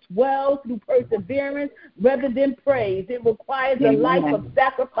and swell through perseverance rather than praise. It requires a life of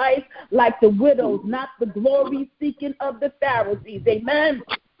sacrifice like the widows, not the glory seeking of the Pharisees. Amen.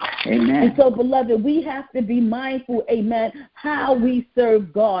 Amen. And so, beloved, we have to be mindful, amen, how we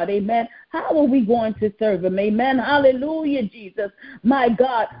serve God. Amen. How are we going to serve him? Amen. Hallelujah, Jesus. My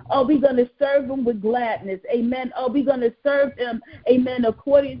God, are we going to serve him with gladness? Amen. Are we going to serve him, amen,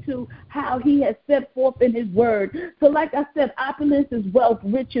 according to how he has set forth in his word? So like I said, opulence is wealth,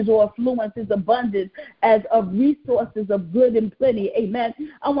 riches or affluence is abundance as of resources of good and plenty. Amen.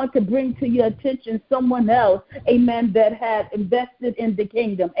 I want to bring to your attention someone else, amen, that had invested in the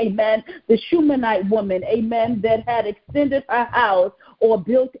kingdom. Amen. The Shunammite woman, amen, that had extended her house or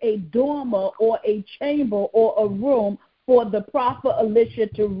built a dormer or a chamber or a room for the prophet Elisha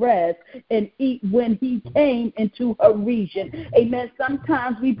to rest and eat when he came into her region. Amen.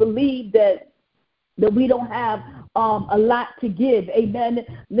 Sometimes we believe that we don't have a lot to give. Amen.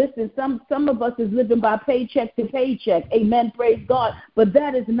 Listen, some of us is living by paycheck to paycheck. Amen. Praise God. But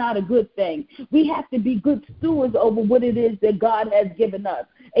that is not a good thing. We have to be good stewards over what it is that God has given us.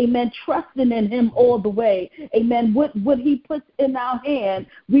 Amen. Trusting in him all the way. Amen. What he puts in our hand,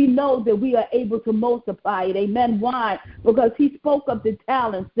 we know that we are able to multiply it. Amen. Why? Because he spoke of the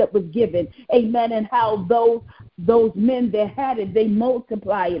talents that was given. Amen. And how those men that had it, they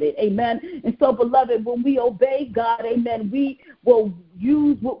multiplied it. Amen. And so, beloved, when we obey God, amen, we will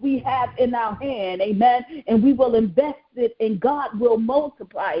use what we have in our hand. Amen. And we will invest it, and God will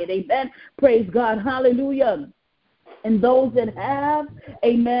multiply it. Amen. Praise God. Hallelujah. And those that have,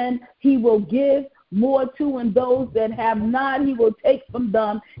 amen, he will give more to, and those that have not, he will take from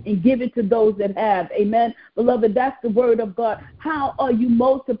them and give it to those that have. Amen. Beloved, that's the word of God. How are you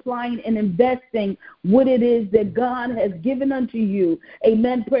multiplying and investing what it is that God has given unto you?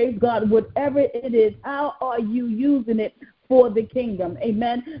 Amen. Praise God. Whatever it is, how are you using it for the kingdom?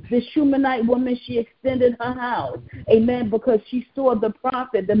 Amen. The Shunammite woman, she extended her house. Amen. Because she saw the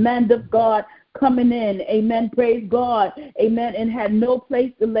prophet, the man of God, coming in. Amen. Praise God. Amen. And had no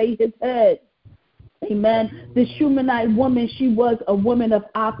place to lay his head. Amen. The Shunammite woman, she was a woman of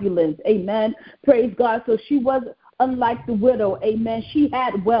opulence. Amen. Praise God. So she was unlike the widow. Amen. She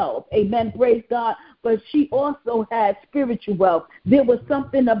had wealth. Amen. Praise God. But she also had spiritual wealth. There was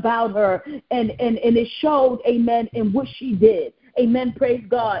something about her, and it showed, amen, in what she did. Amen. Praise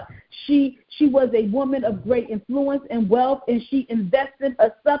God. She was a woman of great influence and wealth, and she invested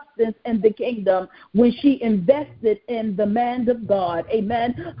a substance in the kingdom when she invested in the man of God.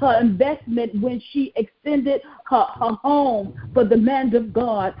 Amen. Her investment when she extended her home for the man of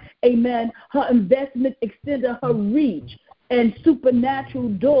God. Amen. Her investment extended her reach, and supernatural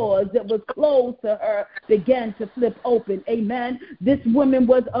doors that was closed to her began to flip open. Amen. This woman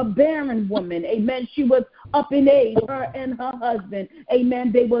was a barren woman. Amen. She was up in age, her and her husband.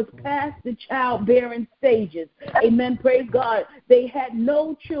 Amen. They was past the childbearing stages. Amen. Praise God. They had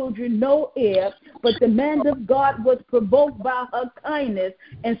no children, no heir, but the man of God was provoked by her kindness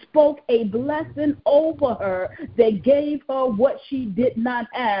and spoke a blessing over her that gave her what she did not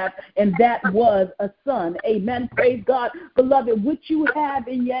have, and that was a son. Amen. Praise God. Beloved, what you have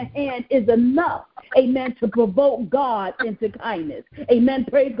in your hand is enough, amen, to provoke God into kindness. Amen.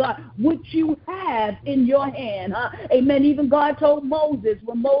 Praise God. What you have in your hand, amen. Even God told Moses,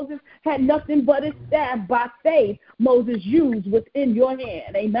 when Moses had nothing but a staff, by faith, Moses used what's in your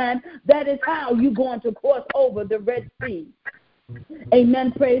hand. Amen. That is how you're going to cross over the Red Sea.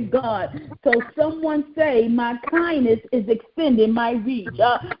 Amen. Praise God. So someone say, my kindness is extending my reach.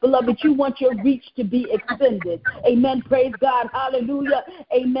 Beloved, you want your reach to be extended. Amen. Praise God. Hallelujah.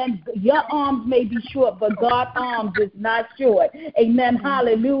 Amen. Your arms may be short, but God's arms is not short. Amen.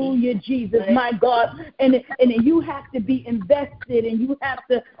 Hallelujah, Jesus, my God. And you have to be invested, and you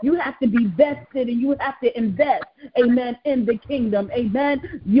have to be vested, and you have to invest. Amen. In the kingdom.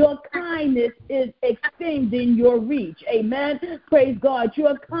 Amen. Your kindness is extending your reach. Amen. Praise God.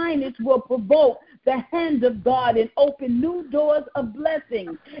 Your kindness will provoke the hand of God and open new doors of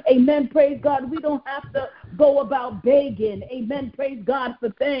blessings. Amen. Praise God. We don't have to go about begging. Amen. Praise God for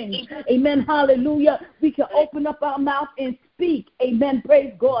things. Amen. Hallelujah. We can open up our mouth and speak. Amen.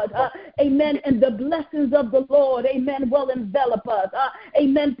 Praise God. Amen. And the blessings of the Lord, amen, will envelop us.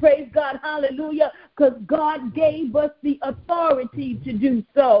 Amen. Praise God. Hallelujah. Because God gave us the authority to do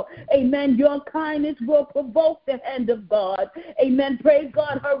so. Amen. Your kindness will provoke the hand of God. Amen. Praise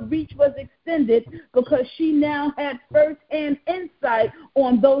God. Her reach was extended because she now had first-hand insight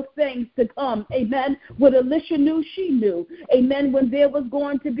on those things to come. Amen. What Elisha knew, she knew. Amen. When there was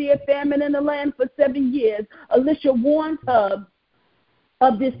going to be a famine in the land for 7 years, Elisha warned her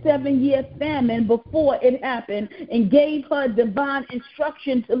of this 7-year famine before it happened and gave her divine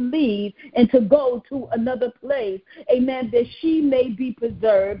instruction to leave and to go to another place, amen, that she may be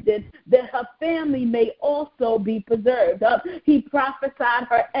preserved, that her family may also be preserved. He prophesied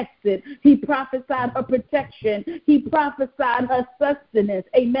her exit. He prophesied her protection. He prophesied her sustenance.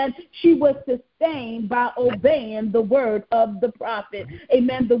 Amen. She was sustained by obeying the word of the prophet.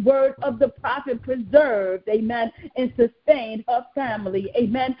 Amen. The word of the prophet preserved, amen, and sustained her family.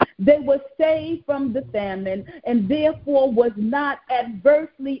 Amen. They were saved from the famine and therefore was not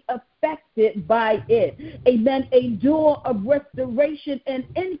adversely affected by it. Amen. A door of restoration and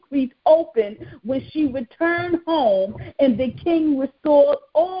increase opened when she returned home, and the king restored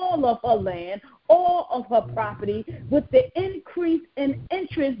all of her land, all of her property, with the increase in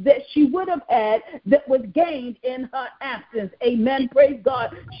interest that she would have had that was gained in her absence. Amen. Praise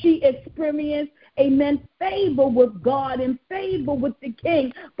God. She experienced, amen, favor with God and favor with the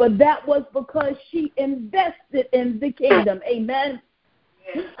king, but that was because she invested in the kingdom. Amen.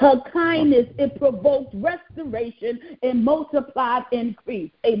 Her kindness, it provoked restoration and multiplied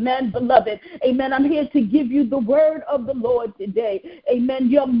increase. Amen, beloved. Amen. I'm here to give you the word of the Lord today. Amen.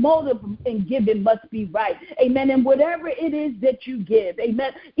 Your motive in giving must be right. Amen. And whatever it is that you give,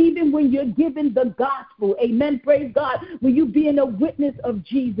 amen, even when you're giving the gospel, amen, praise God, when you're being a witness of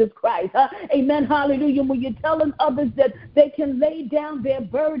Jesus Christ, amen, hallelujah, when you're telling others that they can lay down their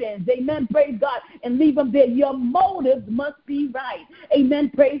burdens, amen, praise God, and leave them there, your motives must be right. Amen.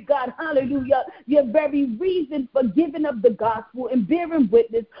 Praise God. Hallelujah. Your very reason for giving up the gospel and bearing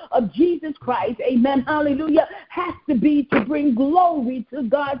witness of Jesus Christ, amen, hallelujah, has to be to bring glory to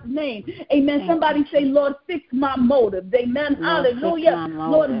God's name. Amen. Somebody say, Lord, fix my motives. Amen. Hallelujah.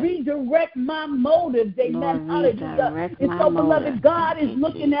 Lord, redirect my motives. Amen. Hallelujah. And so, beloved, God is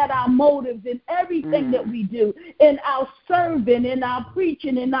looking at our motives in everything that we do, in our serving, in our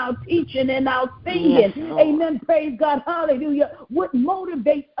preaching, in our teaching, in our singing. Amen. Praise God. Hallelujah. What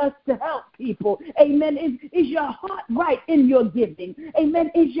motivates us to help people? Amen. Is your heart right in your giving?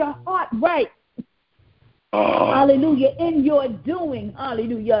 Amen. Is your heart right? Hallelujah. In your doing,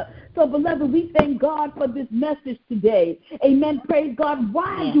 hallelujah, So, beloved, we thank God for this message today. Amen. Praise God.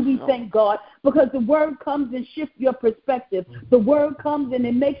 Why do we thank God? Because the word comes and shifts your perspective. The word comes and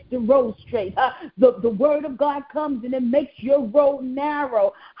it makes the road straight. The word of God comes and it makes your road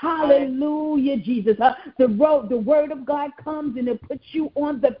narrow. Hallelujah, Jesus. The word of God comes and it puts you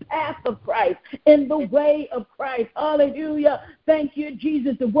on the path of Christ, in the way of Christ. Hallelujah. Thank you,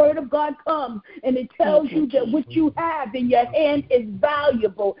 Jesus. The word of God comes and it tells you that what you have in your hand is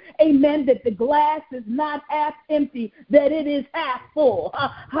valuable. Amen. That the glass is not half empty, that it is half full.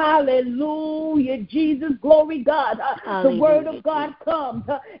 Hallelujah, Jesus. Glory God. The word of God comes.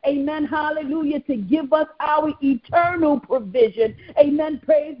 Amen. Hallelujah. To give us our eternal provision. Amen.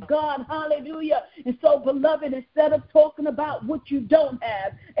 Praise God. Hallelujah. And so, beloved, instead of talking about what you don't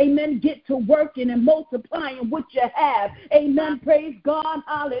have, amen, get to working and multiplying what you have. Amen. Praise God.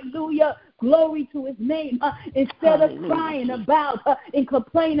 Hallelujah. Glory to his name. Instead of crying about and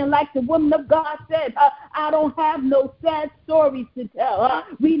complaining like the woman of God said, I don't have no sad stories to tell.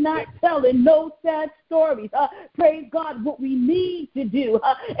 We not telling no sad stories. Praise God. What we need to do,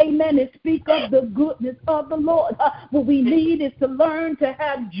 amen, is speak of the goodness of the Lord. What we need is to learn to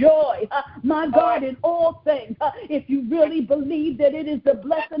have joy, my God, in all things. If you really believe that it is the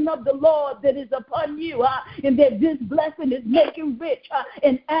blessing of the Lord that is upon you, and that this blessing is making rich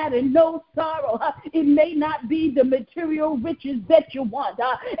and adding no sorrow. It may not be the material riches that you want.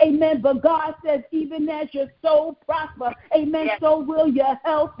 Amen. But God says, even as your soul prosper, amen, so will your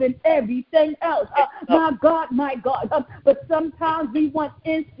health and everything else. My God, my God. But sometimes we want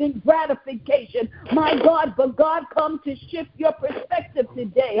instant gratification. My God, but God comes to shift your perspective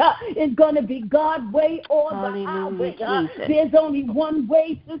today. It's going to be God's way or the highway. There's only one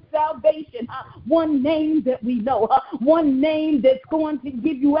way to salvation. One name that we know. One name that's going to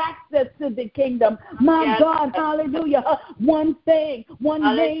give you access to the kingdom. My God, hallelujah. One thing, one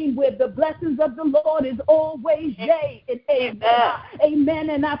name where the blessings of the Lord is always yea and amen. Amen.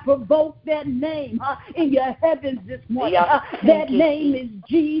 And I provoke that name in your heavens this morning. That name is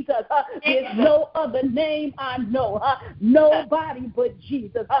Jesus. There's no other name I know. Nobody but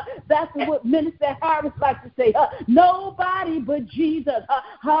Jesus. That's what Minister Harris likes to say. Nobody but Jesus.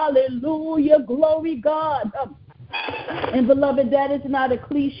 Hallelujah. Glory God. And beloved, that is not a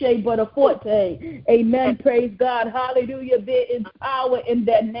cliche, but a forte. Amen. Praise God. Hallelujah. There is power in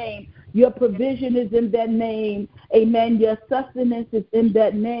that name. Your provision is in that name. Amen. Your sustenance is in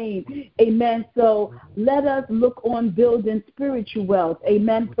that name. Amen. So let us look on building spiritual wealth.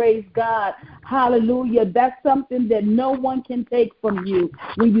 Amen. Praise God. Hallelujah. That's something that no one can take from you.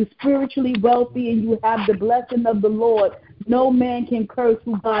 When you're spiritually wealthy and you have the blessing of the Lord, no man can curse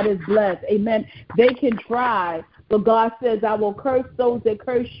who God has blessed. Amen. They can try, but God says, I will curse those that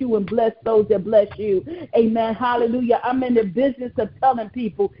curse you and bless those that bless you. Amen. Hallelujah. I'm in the business of telling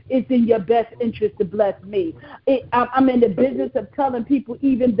people it's in your best interest to bless me. I'm in the business of telling people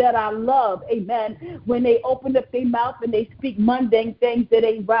even that I love. Amen. When they open up their mouth and they speak mundane things that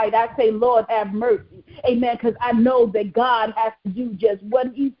ain't right, I say, Lord, have mercy. Amen. Because I know that God has to do just what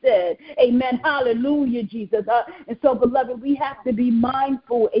he said. Amen. Hallelujah, Jesus. And so, beloved, we have to be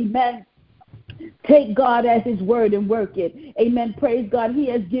mindful. Amen. Take God at his word and work it. Amen. Praise God. He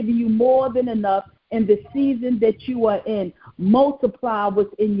has given you more than enough in the season that you are in. Multiply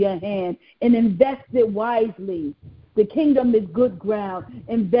what's in your hand and invest it wisely. The kingdom is good ground.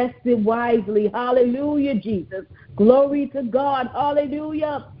 Invest it wisely. Hallelujah, Jesus. Glory to God.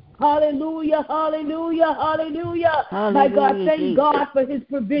 Hallelujah. Hallelujah, hallelujah, hallelujah. My God, thank God for his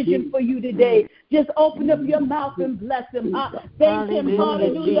provision for you today. Just open up your mouth and bless him. Thank him,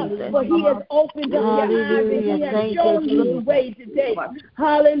 hallelujah, for he has opened up your eyes and he has shown you the way to take.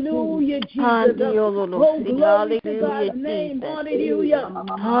 Hallelujah, Jesus. Oh, glory to God's name. Hallelujah.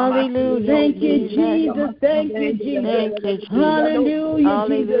 Hallelujah. Thank you, Jesus. Thank you, Jesus. Hallelujah,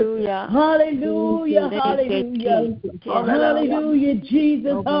 Jesus. Hallelujah, hallelujah. Hallelujah,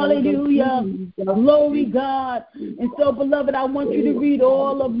 Jesus. Hallelujah. Glory God. And so, beloved, I want you to read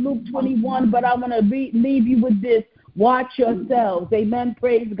all of Luke 21, but I want to leave you with this. Watch yourselves. Amen.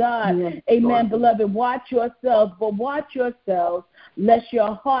 Praise God. Amen, beloved. Watch yourselves, but watch yourselves, lest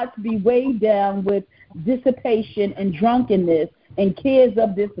your hearts be weighed down with dissipation and drunkenness and cares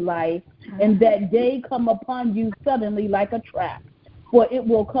of this life, and that day come upon you suddenly like a trap. For it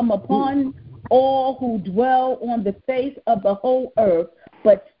will come upon all who dwell on the face of the whole earth,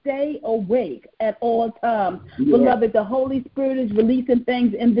 but stay awake at all times. Beloved, the Holy Spirit is releasing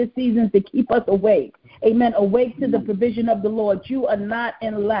things in this season to keep us awake. Amen. Awake to the provision of the Lord. You are not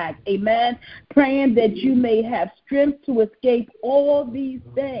in lack. Amen. Praying that you may have strength to escape all these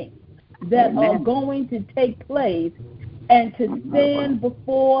things that are going to take place and to stand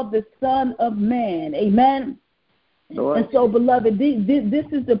before the Son of Man. Amen. Lord. And so, beloved, this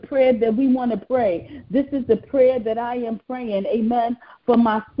is the prayer that we want to pray. This is the prayer that I am praying, amen, for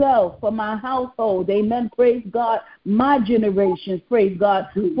myself, for my household, amen, praise God, my generation, praise God,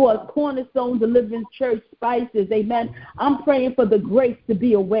 for Cornerstone Deliverance Church Spices, amen. I'm praying for the grace to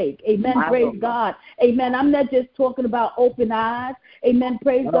be awake, amen, praise God, amen. I'm not just talking about open eyes, amen,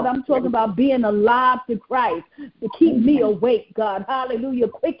 praise God. I'm talking about being alive to Christ, to keep me awake, God, hallelujah,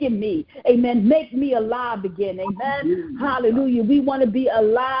 quicken me, amen, make me alive again, amen, hallelujah. We want to be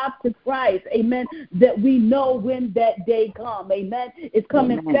alive to Christ, amen, that we know when that day comes, amen. It's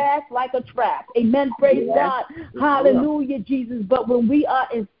coming fast like a trap, amen, praise God, hallelujah, Jesus. But when we are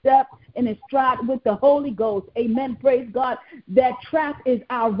in step and in stride with the Holy Ghost, amen, praise God, that trap is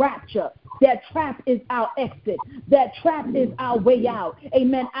our rapture. That trap is our exit. That trap is our way out.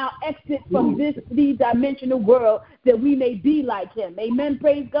 Amen. Our exit from this three-dimensional world that we may be like him. Amen.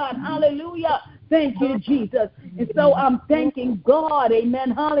 Praise God. Hallelujah. Thank you, Jesus. And so I'm thanking God.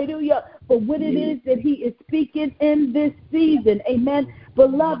 Amen. Hallelujah. For what it is that he is speaking in this season. Amen.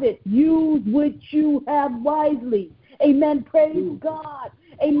 Beloved, use what you have wisely. Amen. Praise God.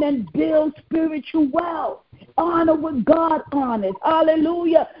 Amen. Build spiritual wealth. Honor what God honors.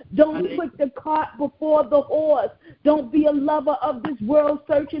 Hallelujah. Don't put the cart before the horse. Don't be a lover of this world,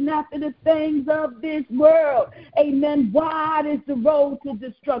 searching after the things of this world. Amen. Wide is the road to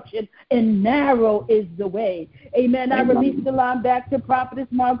destruction, and narrow is the way. Amen. I release the line back to Prophetess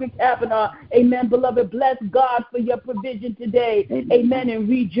Margaret Kavanaugh. Amen. Beloved, bless God for your provision today. Amen. And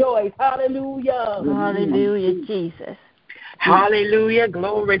rejoice. Hallelujah. Hallelujah, Jesus. Hallelujah,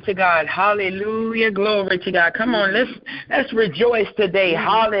 glory to God. Hallelujah, glory to God. Come on, let's rejoice today.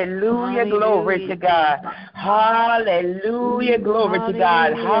 Hallelujah, glory to God. Hallelujah, glory to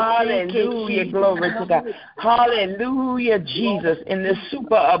God. Hallelujah, glory to God. Hallelujah, Jesus. In this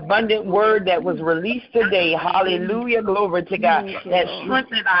super abundant word that was released today. Hallelujah, glory to God. That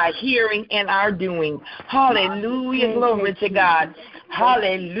strengthened our hearing and our doing. Hallelujah, glory to God.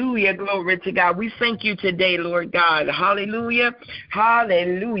 Hallelujah, glory to God. We thank you today, Lord God. Hallelujah,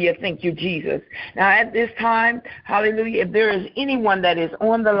 hallelujah. Thank you, Jesus. Now, at this time, hallelujah, if there is anyone that is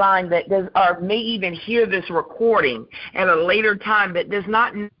on the line that does or may even hear this recording at a later time that does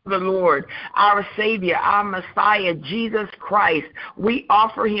not know the Lord, our Savior, our Messiah, Jesus Christ, we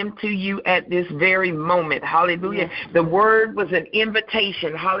offer him to you at this very moment. Hallelujah. The word was an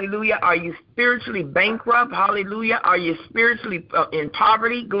invitation. Hallelujah. Are you spiritually bankrupt? Hallelujah. Are you spiritually in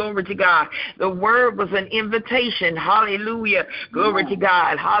poverty? Glory to God. The word was an invitation. Hallelujah. Glory to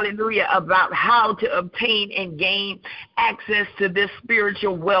God. Hallelujah. About how to obtain and gain access to this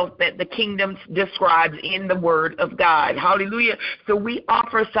spiritual wealth that the kingdom describes in the word of God. Hallelujah. So we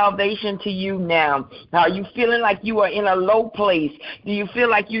offer salvation to you now. Are you feeling like you are in a low place? Do you feel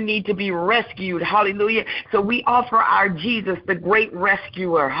like you need to be rescued? Hallelujah. So we offer our Jesus, the great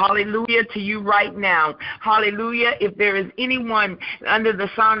rescuer. Hallelujah to you right now. Hallelujah. If there is anyone under the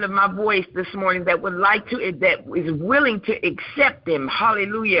sound of my voice this morning that would like to, that is willing to accept him,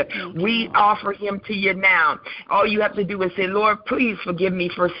 hallelujah, we offer him to you now. All you have to do is say, Lord, please forgive me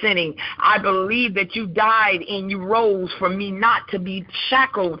for sinning. I believe that you died and you rose for me not to be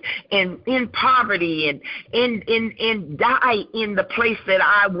shackled and in poverty and die in the place that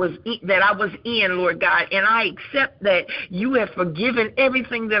I was in, Lord God. And I accept that you have forgiven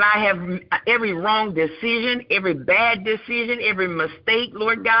everything that I have, every wrong decision, every bad decision, every mistake,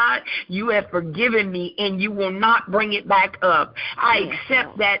 Lord God. You have forgiven me and you will not bring it back up. I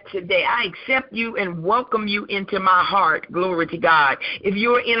accept that today. I accept you and welcome you into my heart. Glory to God. If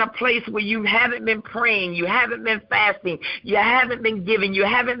you're in a place where you haven't been praying, you haven't been fasting, you haven't been giving, you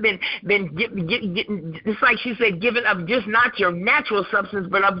haven't been getting, it's like she said, giving of just not your natural substance,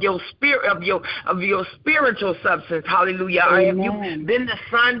 but of your spirit, of your spiritual substance. Hallelujah. Or have you been the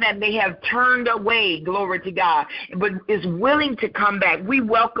son that they have turned away? Glory to God. But is willing to come back. We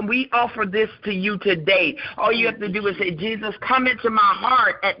offer this to you today. All you have to do is say, Jesus, come into my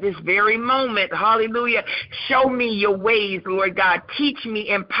heart at this very moment. Hallelujah. Show me your ways, Lord God. Teach me,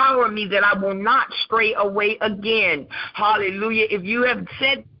 empower me that I will not stray away again. Hallelujah. If you have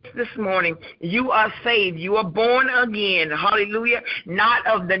said this morning, you are saved. You are born again. Hallelujah. Not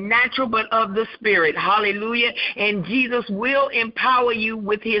of the natural, but of the spirit. Hallelujah. And Jesus will empower you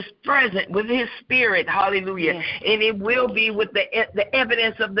with his presence, with his spirit. Hallelujah. Yes. And it will be with the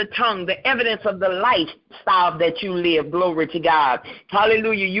evidence of the tongue, the evidence of the lifestyle that you live. Glory to God.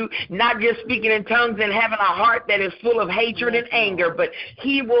 Hallelujah. You not just speaking in tongues and having a heart that is full of hatred and anger, but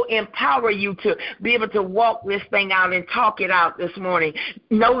he will empower you to be able to walk this thing out and talk it out this morning.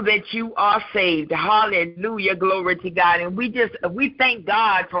 Know know that you are saved. Hallelujah. Glory to God. And we thank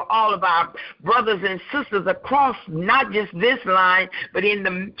God for all of our brothers and sisters across not just this line, but in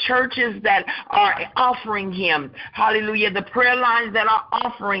the churches that are offering him. Hallelujah. The prayer lines that are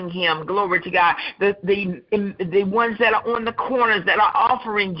offering him. Glory to God. The ones that are on the corners that are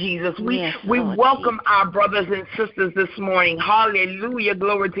offering Jesus. We welcome our brothers and sisters this morning. Hallelujah.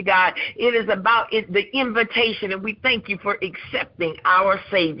 Glory to God. It is about the invitation, and we thank you for accepting our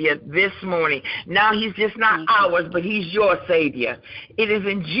Savior this morning. Now he's just not ours, but he's your Savior. It is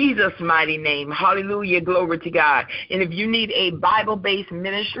in Jesus' mighty name. Hallelujah. Glory to God. And if you need a Bible-based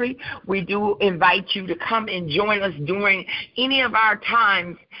ministry, we do invite you to come and join us during any of our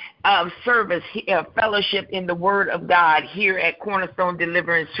times of service, fellowship in the Word of God here at Cornerstone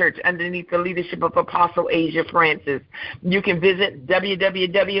Deliverance Church underneath the leadership of Apostle Asia Francis. You can visit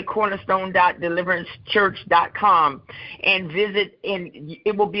www.cornerstone.deliveраncechurch.com and visit, and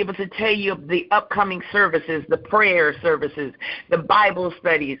it will be able to tell you of the upcoming services, the prayer services, the Bible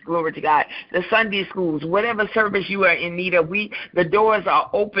studies, glory to God, the Sunday schools, whatever service you are in need of. The doors are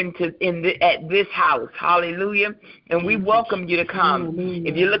open at this house. Hallelujah. And we welcome you to come.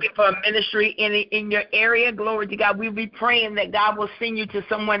 If you're looking for a ministry in your area, glory to God, we'll be praying that God will send you to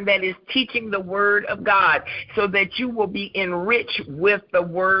someone that is teaching the Word of God so that you will be enriched with the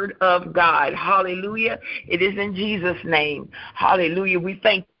Word of God. Hallelujah. It is in Jesus' name. Hallelujah. We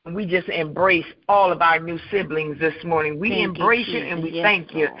thank you. We just embrace all of our new siblings this morning. We embrace you, and we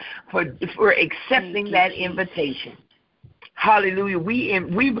thank you for accepting that invitation. Hallelujah. We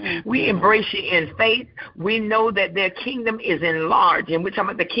embrace you in faith. We know that their kingdom is enlarged, and we're talking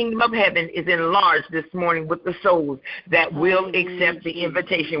about the kingdom of heaven is enlarged this morning with the souls that will accept the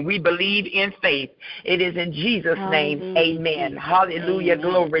invitation. We believe in faith. It is in Jesus' name. Amen. Hallelujah.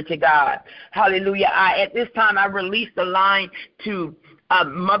 Glory to God. Hallelujah. At this time, I release the line to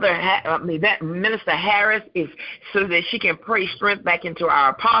Minister Harris is so that she can pray strength back into our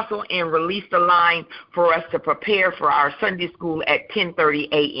apostle and release the line for us to prepare for our Sunday school at 10:30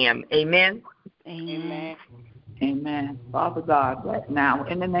 a.m. Amen. Amen. Amen. Father God, right now,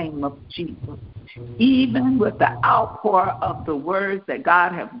 in the name of Jesus, even with the outpour of the words that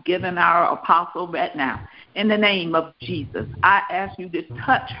God has given our apostle right now, in the name of Jesus, I ask you to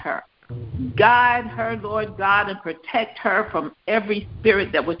touch her. Guide her, Lord God, and protect her from every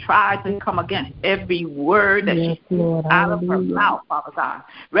spirit that would try to come against every word that she speaks out of her mouth, Father God.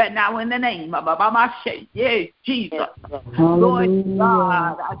 Right now, in the name of Jesus. Lord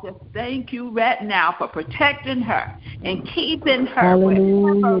God, I just thank you right now for protecting her and keeping her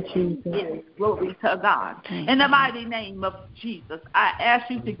wherever she is. Glory to God. In the mighty name of Jesus, I ask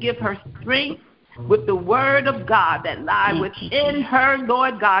you to give her strength with the word of God that lies within her,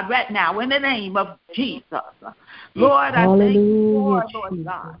 Lord God, right now, in the name of Jesus. Lord, I thank you for, Lord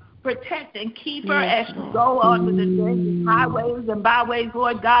God. Protect and keep her as she go on to the dangerous highways and byways,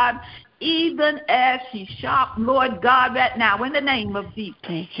 Lord God, even as she shop, Lord God, right now, in the name of Jesus.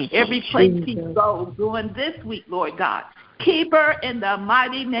 Every place she goes during this week, Lord God, keep her in the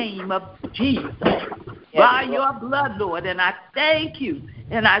mighty name of Jesus. By your blood, Lord, and I thank you.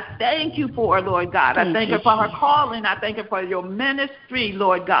 And I thank you for her, Lord God. I thank her for her calling. I thank her for your ministry,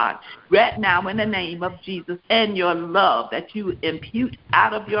 Lord God, right now in the name of Jesus, and your love that you impute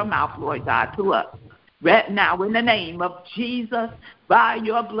out of your mouth, Lord God, to us. Right now in the name of Jesus, by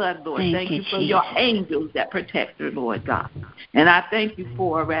your blood, Lord. Thank you for your angels that protect her, Lord God. And I thank you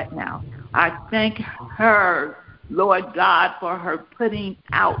for her right now. I thank her, Lord God, for her putting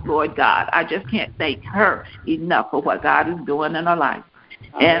out, Lord God. I just can't thank her enough for what God is doing in her life.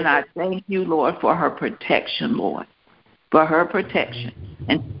 And I thank you, Lord, for her protection, Lord, for her protection.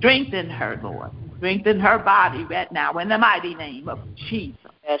 And strengthen her, Lord. Strengthen her body right now in the mighty name of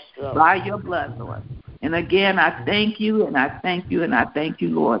Jesus. Yes, Lord. By your blood, Lord. And again, I thank you, and I thank you, and I thank you,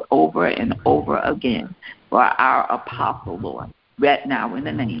 Lord, over and over again for our apostle, Lord, right now in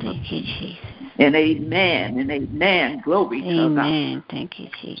the name of Jesus. And amen, and amen. Glory to God. Amen. Thank you,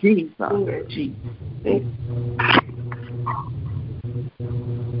 Jesus. Jesus.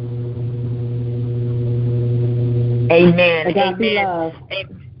 Amen. Agape love.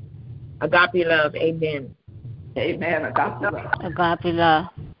 Agape love. Amen. Amen. Agape love. Agape love.